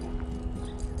all that.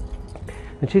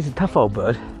 And she's a tough old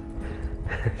bird.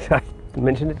 So I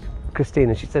mentioned it to Christine,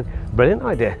 and she said, brilliant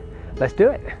idea, let's do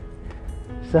it.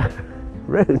 So,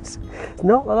 Roons, it's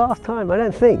not the last time, I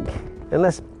don't think,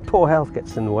 unless poor health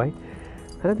gets in the way.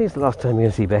 I don't think it's the last time you're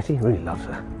going to see Betty. Really loves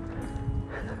her.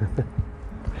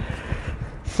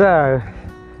 So,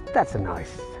 that's a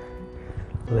nice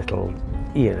little,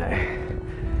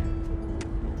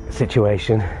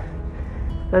 situation.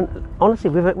 And honestly,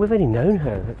 we've only known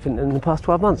her in the past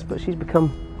 12 months, but she's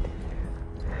become,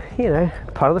 you know,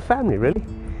 part of the family, really.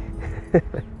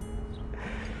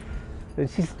 And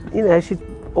she's, you know, she's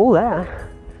all there.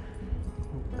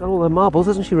 Got all the marbles,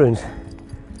 hasn't she, Runes?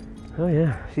 Oh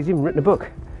yeah, she's even written a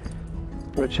book,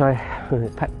 which I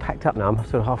packed up now. I'm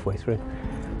sort of halfway through,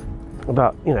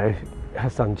 about, you know, her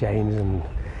son James and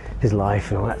his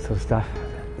life and all that sort of stuff.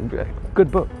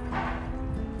 Good book.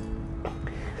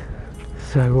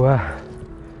 So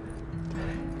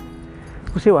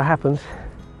we'll see what happens.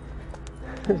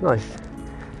 It's nice.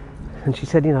 And she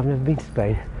said, you know, I've never been to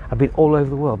Spain. I've been all over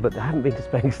the world, but I haven't been to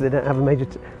Spain because they don't have a major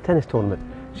tennis tournament.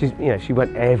 She's, you know, she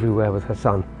went everywhere with her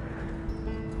son.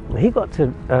 He got to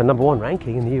number 1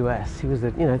 ranking in the US. He was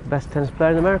the, you know, the best tennis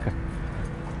player in America.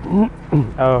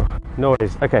 Oh,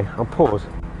 noise. Okay, I'll pause.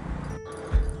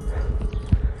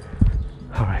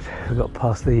 All right, we got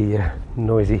past the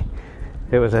noisy.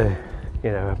 It was a,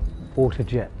 you know, a water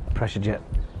jet, pressure jet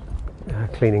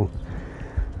cleaning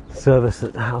service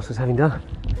that the house was having done.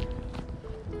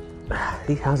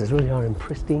 These houses really are in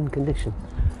pristine condition.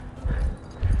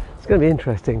 It's going to be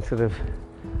interesting. Sort of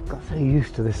got so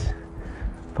used to this.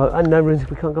 But I know, Runes,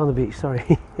 we can't go on the beach.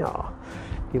 Sorry. Oh,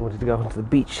 he wanted to go onto the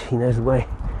beach. He knows the way.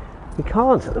 We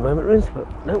can't at the moment, Runes. But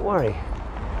don't worry.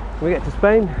 When we get to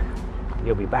Spain,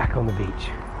 you'll be back on the beach.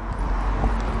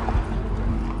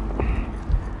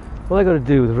 What I got to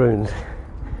do with Runes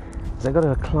is I got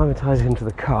to acclimatise him to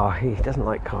the car. He doesn't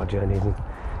like car journeys and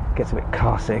gets a bit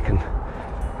car sick. And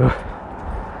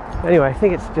anyway, I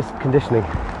think it's just conditioning.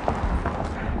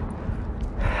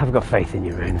 I've got faith in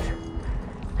you, Runes.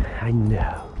 I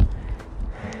know.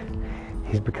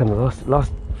 He's become the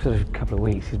last sort of couple of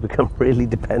weeks. He's become really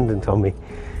dependent on me.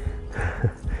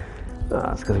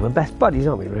 That's because we're best buddies,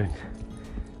 aren't we, Runes?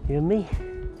 You and me.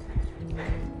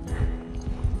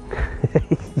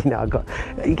 You know,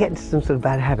 you get into some sort of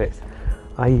bad habits.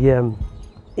 You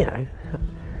know,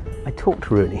 I talk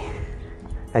to Rooney,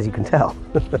 as you can tell,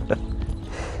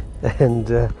 and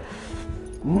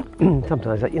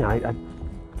sometimes, you know, I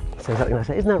say something and I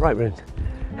say, "Isn't that right, Runes?"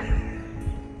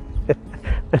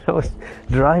 And I was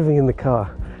driving in the car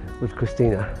with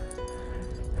Christina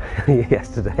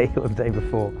yesterday or the day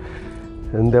before,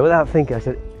 and without thinking, I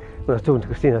said, when I was talking to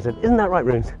Christina, I said, "Isn't that right,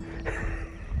 Runes?"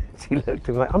 She looked at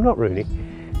me like, "I'm not Rooney."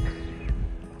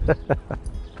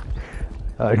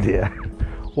 Oh dear,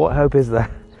 what hope is there?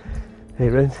 Hey,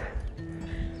 Runes.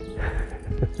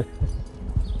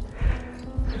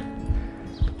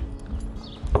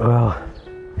 Well,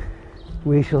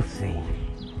 we shall see.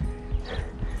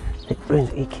 Hey,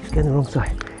 Runes, he keeps going the wrong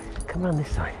side. Come around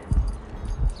this side.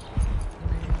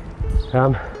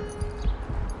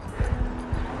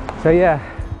 So yeah,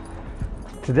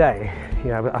 today,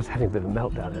 yeah, I was having a bit of a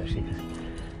meltdown actually.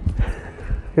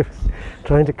 I was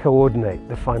trying to coordinate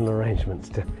the final arrangements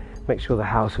to make sure the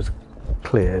house was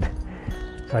cleared.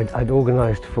 So I'd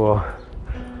organised for,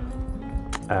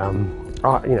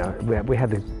 you know, we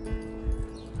had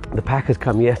the packers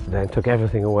come yesterday and took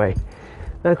everything away.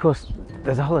 Then of course,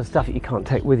 there's a whole lot of stuff that you can't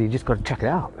take with you. You just got to chuck it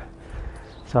out.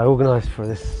 So I organised for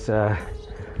this,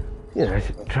 you know,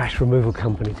 trash removal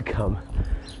company to come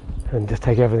and just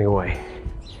take everything away.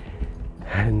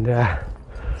 And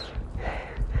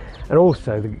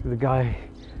also the guy,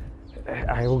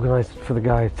 I organised for the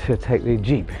guy to take the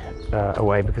Jeep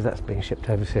away because that's being shipped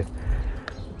over to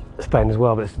Spain as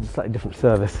well, but it's a slightly different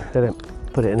service. They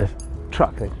don't put it in a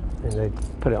truck, they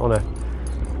put it on a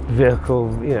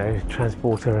vehicle, you know,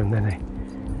 transporter, and then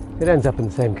it ends up in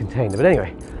the same container. But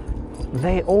anyway,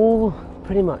 they all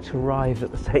pretty much arrived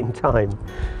at the same time.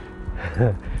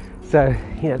 So,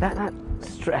 you know, that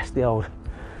stressed the old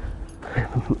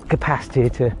capacity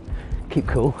to keep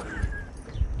cool.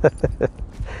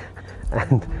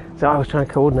 And so I was trying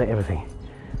to coordinate everything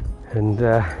and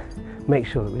make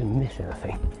sure that we didn't miss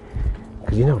anything,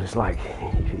 because you know what it's like,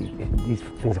 these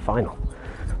things are final.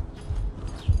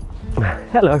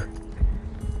 Hello.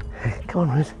 Come on,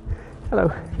 Runes.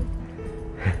 Hello.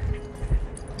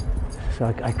 So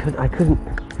I couldn't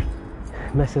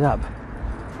mess it up.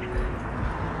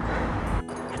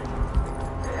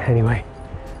 Anyway,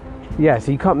 yeah,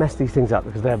 so you can't mess these things up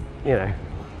because they're, you know,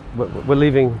 we're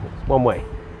leaving one way.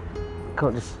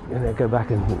 Can't just, you know, go back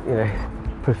and, you know,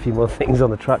 put a few more things on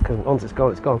the truck, and once it's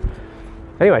gone, it's gone.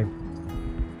 Anyway,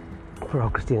 poor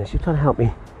old Christina, she was trying to help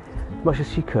me as much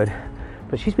as she could,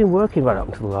 but she's been working right up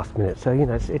until the last minute. So, you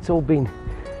know, it's all been,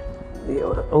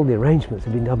 all the arrangements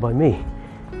have been done by me.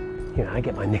 You know, I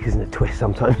get my knickers in a twist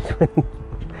sometimes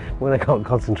when I can't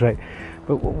concentrate.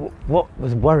 But what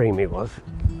was worrying me was,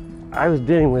 I was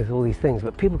dealing with all these things,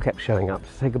 but people kept showing up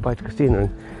to say goodbye to Christina and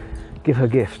give her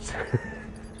gifts.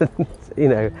 You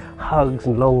know, hugs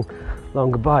and long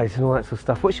goodbyes and all that sort of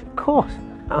stuff, which of course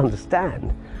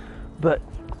understand, but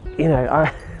you know,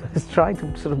 I was trying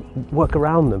to sort of work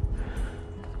around them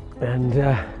and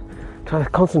trying to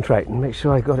concentrate and make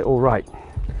sure I got it all right.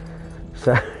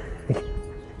 So it's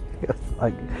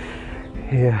like,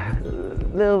 yeah, a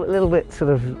little bit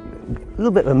of a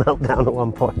meltdown at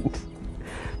one point,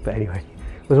 but anyway,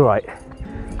 it was all right.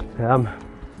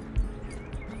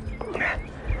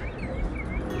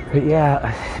 But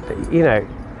yeah, you know,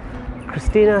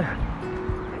 Christina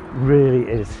really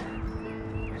is.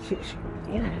 She,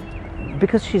 you know,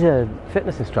 because she's a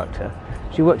fitness instructor,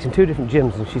 she works in 2 different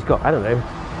gyms and she's got, I don't know,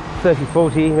 30,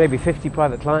 40, maybe 50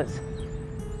 private clients.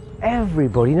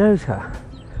 Everybody knows her.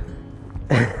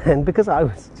 And because I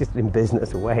was just in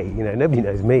business away, you know, nobody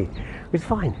knows me, which is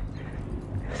fine.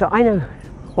 So I know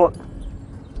what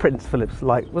Prince Philip's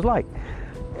was like,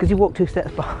 because you walk 2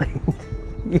 steps behind.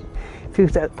 Two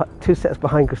steps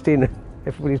behind Christina.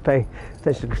 Everybody's paying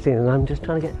attention to Christina, and I'm just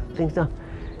trying to get things done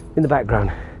in the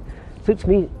background. Suits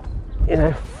me, you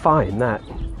know, fine. That.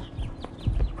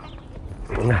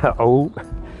 Oh.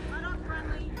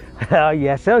 Oh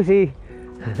yes, Sophie.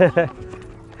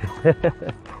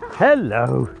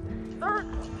 Hello.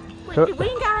 Did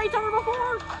we guys ever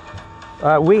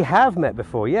before? We have met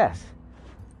before, yes.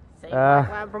 Same black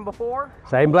lab from before?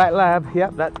 Same black lab.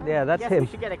 Yep, that's Guess him. we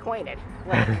should get acquainted.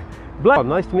 Black,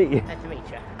 nice to meet you. Nice to meet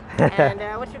you. And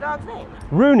what's your dog's name?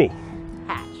 Rooney.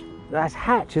 Hatch. That's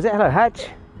Hatch, is it? Hello, Hatch.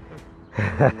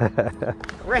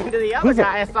 Ran into the other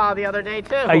guy I saw the other day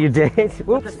too. Oh, you did? With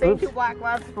Whoops, the same whoops. 2 black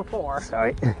labs before.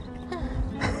 Sorry.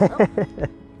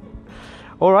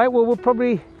 All right, well, we'll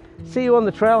probably see you on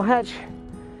the trail, Hatch.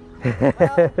 Well,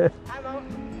 I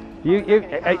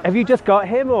won't. Have you just got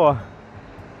him, or?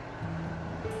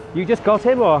 You just got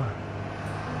him, or?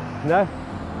 No?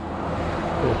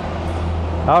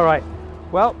 All right.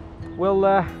 Well, we'll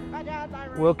Bye, Dad. Bye,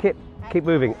 Ray. we'll keep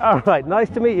moving. All right. Nice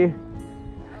to meet you.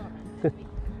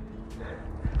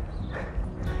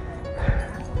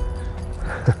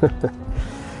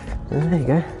 There you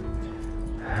go.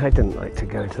 I didn't like to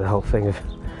go into the whole thing of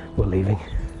we're leaving.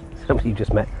 Somebody you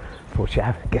just met. Poor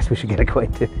chap. Guess we should get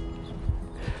acquainted.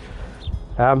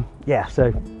 Yeah.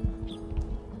 So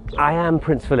I am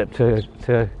Prince Philip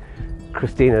to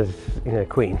Christina's, you know,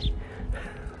 queen.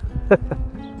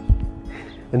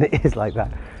 And it is like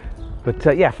that.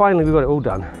 But yeah, finally we got it all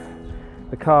done.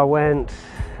 The car went,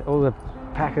 all the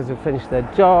packers have finished their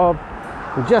job.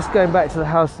 We're just going back to the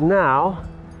house now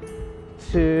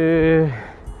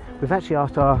we've actually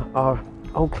asked our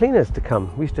old cleaners to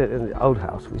come. We used to, in the old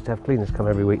house, we used to have cleaners come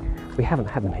every week. We haven't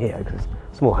had them here because it's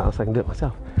a small house, I can do it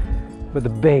myself. But the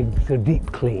big, sort of deep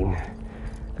clean,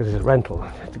 because it's a rental,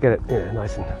 to get it, you know,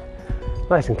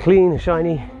 nice and clean and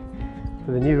shiny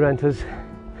for the new renters.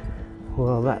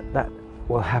 Well, that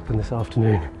will happen this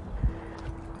afternoon.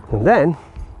 And then,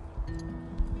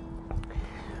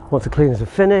 once the cleaners are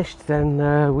finished, then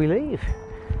we leave.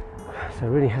 So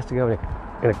Rooney has to go in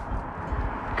a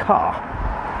car,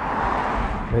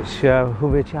 which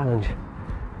will be a challenge.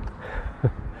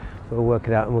 We'll work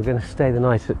it out, and we're going to stay the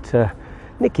night at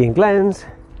Nikki and Glenn's,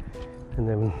 and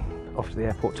then off to the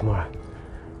airport tomorrow.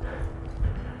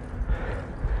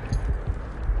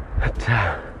 But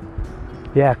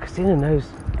yeah, Christina knows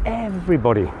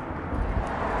everybody,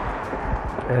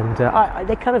 and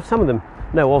they kind of, some of them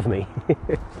know of me,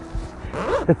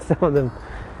 and some of them,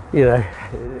 you know,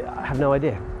 I have no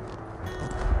idea.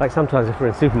 Like sometimes if we're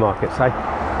in supermarkets, I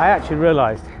actually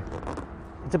realised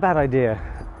it's a bad idea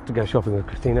to go shopping with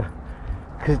Christina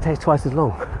because it takes twice as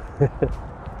long.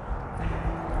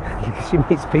 She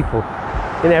meets people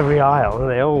in every aisle and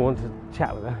they all want to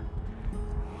chat with her.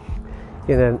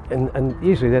 You know, and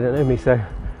usually they don't know me, so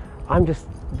I'm just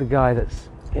the guy that's,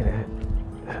 you know,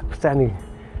 standing,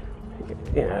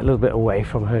 you know, a little bit away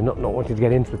from her, not wanting to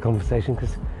get into the conversation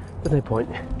because there's no point.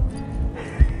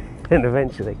 And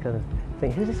eventually they kind of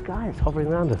think, who's this guy that's hovering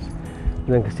around us? And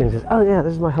then Christina says, oh yeah,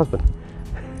 this is my husband.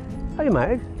 Are you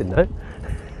married? Didn't know.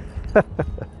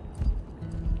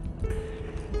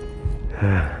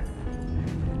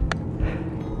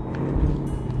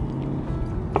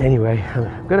 Anyway,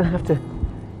 I'm going to have to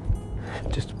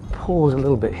just pause a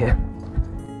little bit here.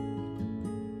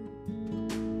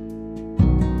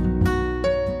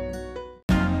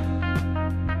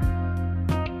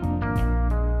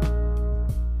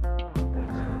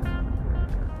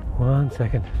 One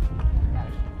second.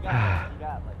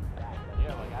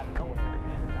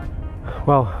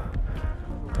 Well,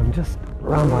 I'm just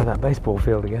round by that baseball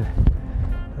field again.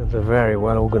 There's a very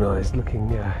well organised looking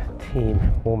team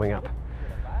warming up.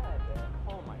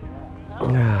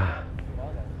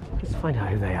 Let's find out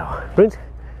who they are. Brent,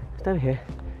 just over here.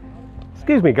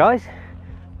 Excuse me, guys.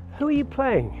 Who are you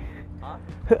playing? Huh?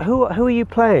 Who are you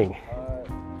playing?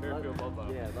 Fairfield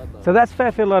Ludlow. Yeah, Ludlow. So that's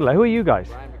Fairfield Ludlow. Who are you guys?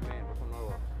 Ryan McMahon, we're from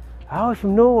Norwalk. Oh,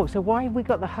 from Norwalk. So why have we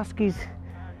got the Huskies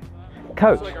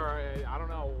coach? That's like our, I don't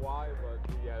know why, but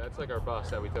yeah, that's like our bus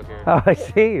that we took here. Oh, I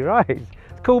see. Right. It's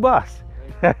a cool bus.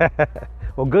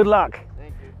 Well, good luck.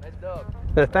 Thank you. Nice dog.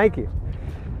 Thank you.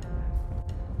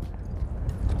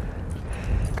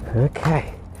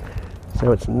 Okay.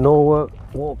 So it's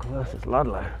Norwalk versus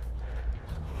Ludlow.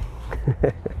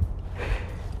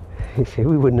 You see,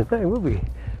 we wouldn't have known, would we?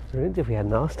 If we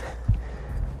hadn't asked.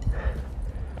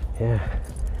 Yeah.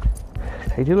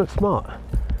 They do look smart.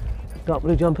 Dark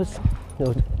blue jumpers,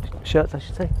 or shirts I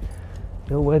should say.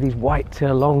 They all wear these white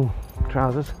long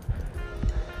trousers.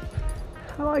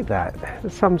 I like that.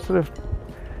 There's some sort of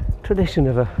tradition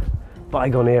of a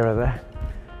bygone era there.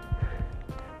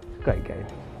 It's a great game,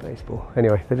 baseball.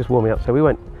 Anyway, they're just warming up, so we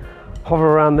won't hover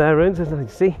around their Runes. There's nothing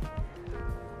to see.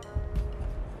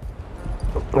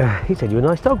 He said you were a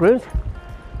nice dog, Runes.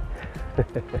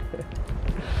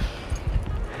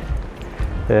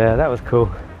 Yeah, that was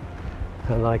cool.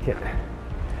 I like it.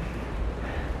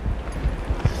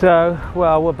 So,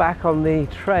 well, we're back on the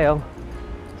trail.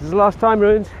 This is the last time,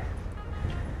 Runes.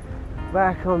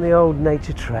 Back on the old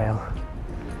nature trail.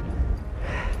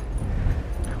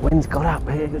 Wind's got up.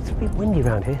 It's a bit windy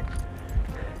around here.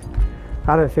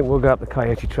 I don't think we'll go up the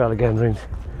Coyote Trail again, Runes.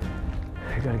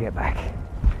 We've got to get back.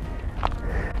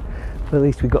 But at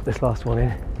least we got this last one in.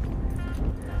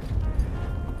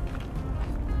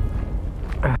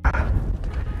 Yeah,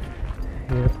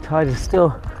 the tide is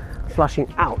still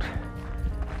flushing out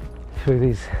through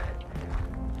these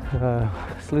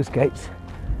sluice gates.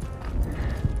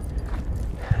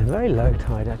 Very low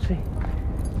tide actually.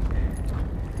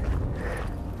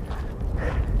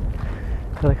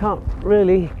 And I can't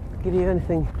really give you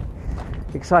anything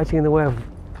exciting in the way of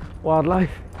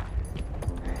wildlife.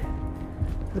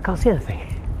 I can't see anything.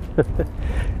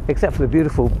 Except for the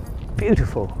beautiful,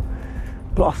 beautiful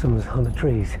blossoms on the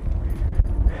trees.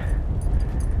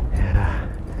 Yeah.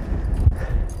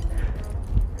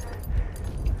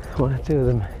 One or two of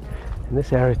them in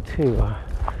this area too are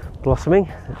blossoming.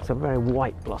 It's a very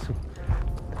white blossom.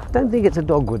 I don't think it's a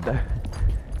dogwood though.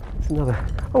 It's another.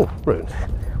 Oh, Runes.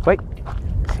 Wait.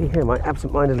 See here, am I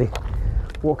absent-mindedly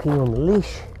walking on the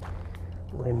leash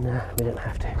when we don't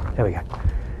have to? There we go.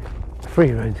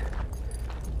 Free Runes.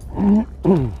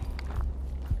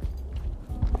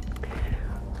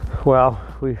 Well,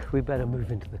 we better move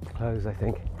into the close, I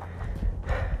think.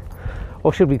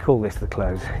 Or should we call this the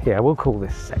close? Yeah, we'll call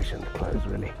this section the close,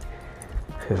 really.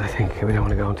 Because I think we don't want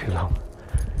to go on too long.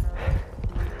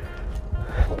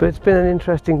 But it's been an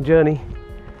interesting journey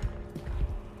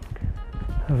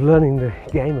of learning the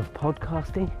game of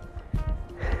podcasting.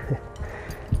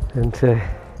 And to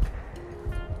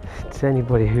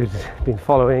anybody who's been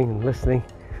following and listening,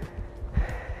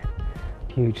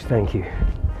 huge thank you.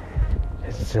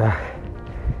 It's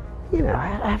you know,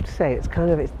 I have to say it's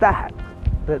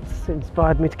that's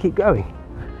inspired me to keep going.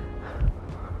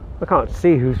 I can't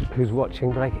see who's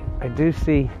watching, but I do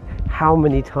see how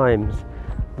many times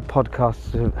the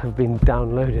podcasts have been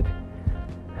downloaded,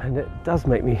 and it does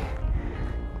make me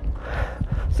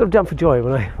sort of jump for joy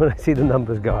when I see the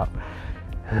numbers go up.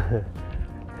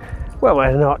 Well,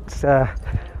 we're not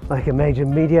like a major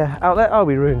media outlet, are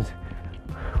we, Runes?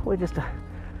 We're just a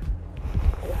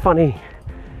funny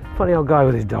old guy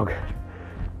with his dog.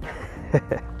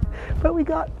 But we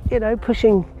got,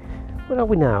 pushing, what are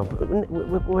we now?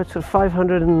 We're sort of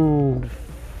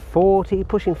 540,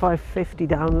 pushing 550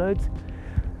 downloads.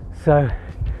 So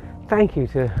thank you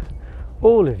to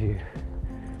all of you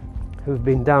who've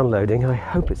been downloading. I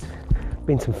hope it's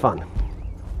been some fun.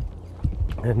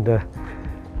 And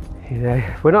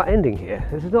we're not ending here.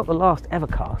 This is not the last ever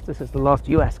cast. This is the last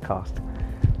US cast.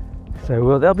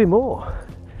 So there'll be more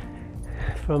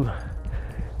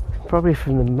probably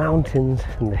from the mountains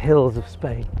and the hills of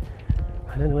Spain.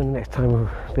 I don't know when the next time we'll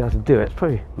be able to do it. It's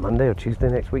probably Monday or Tuesday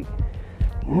next week.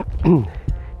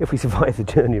 If we survive the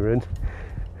journey, Runes.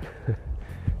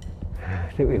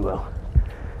 I think we will.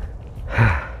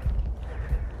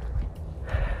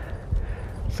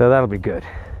 So that'll be good.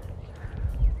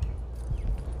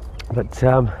 But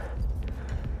I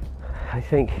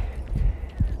think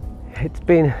it's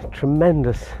been a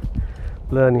tremendous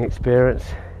learning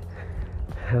experience.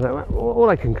 And all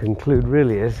I can conclude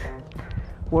really is,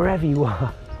 wherever you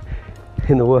are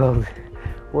in the world,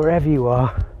 wherever you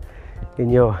are in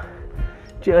your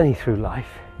journey through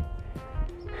life,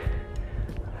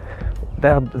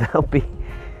 there'll be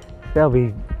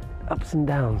ups and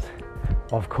downs,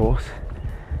 of course.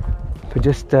 But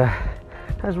just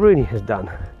as Rooney has done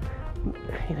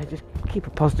just keep a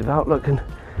positive outlook, and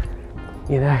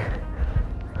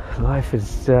life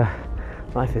is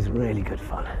really good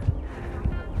fun.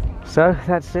 So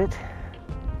that's it.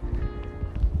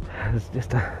 There's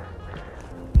just a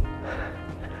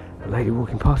lady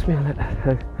walking past me. I'll let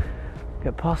her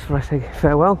get past before I say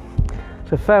farewell.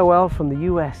 So farewell from the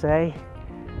USA,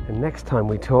 and next time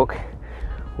we talk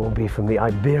will be from the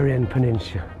Iberian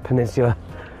Peninsula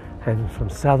and from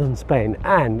southern Spain.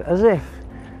 And as if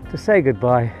to say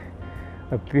goodbye,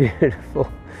 a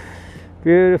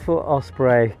beautiful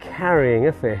osprey carrying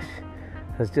a fish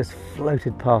has just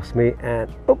floated past me and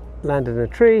landed in a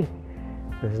tree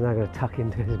and is now going to tuck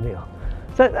into his meal.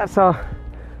 So that's our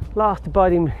last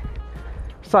abiding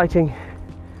sighting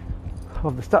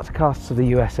of the Stuttercasts of the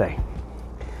USA.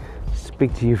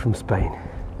 Speak to you from Spain.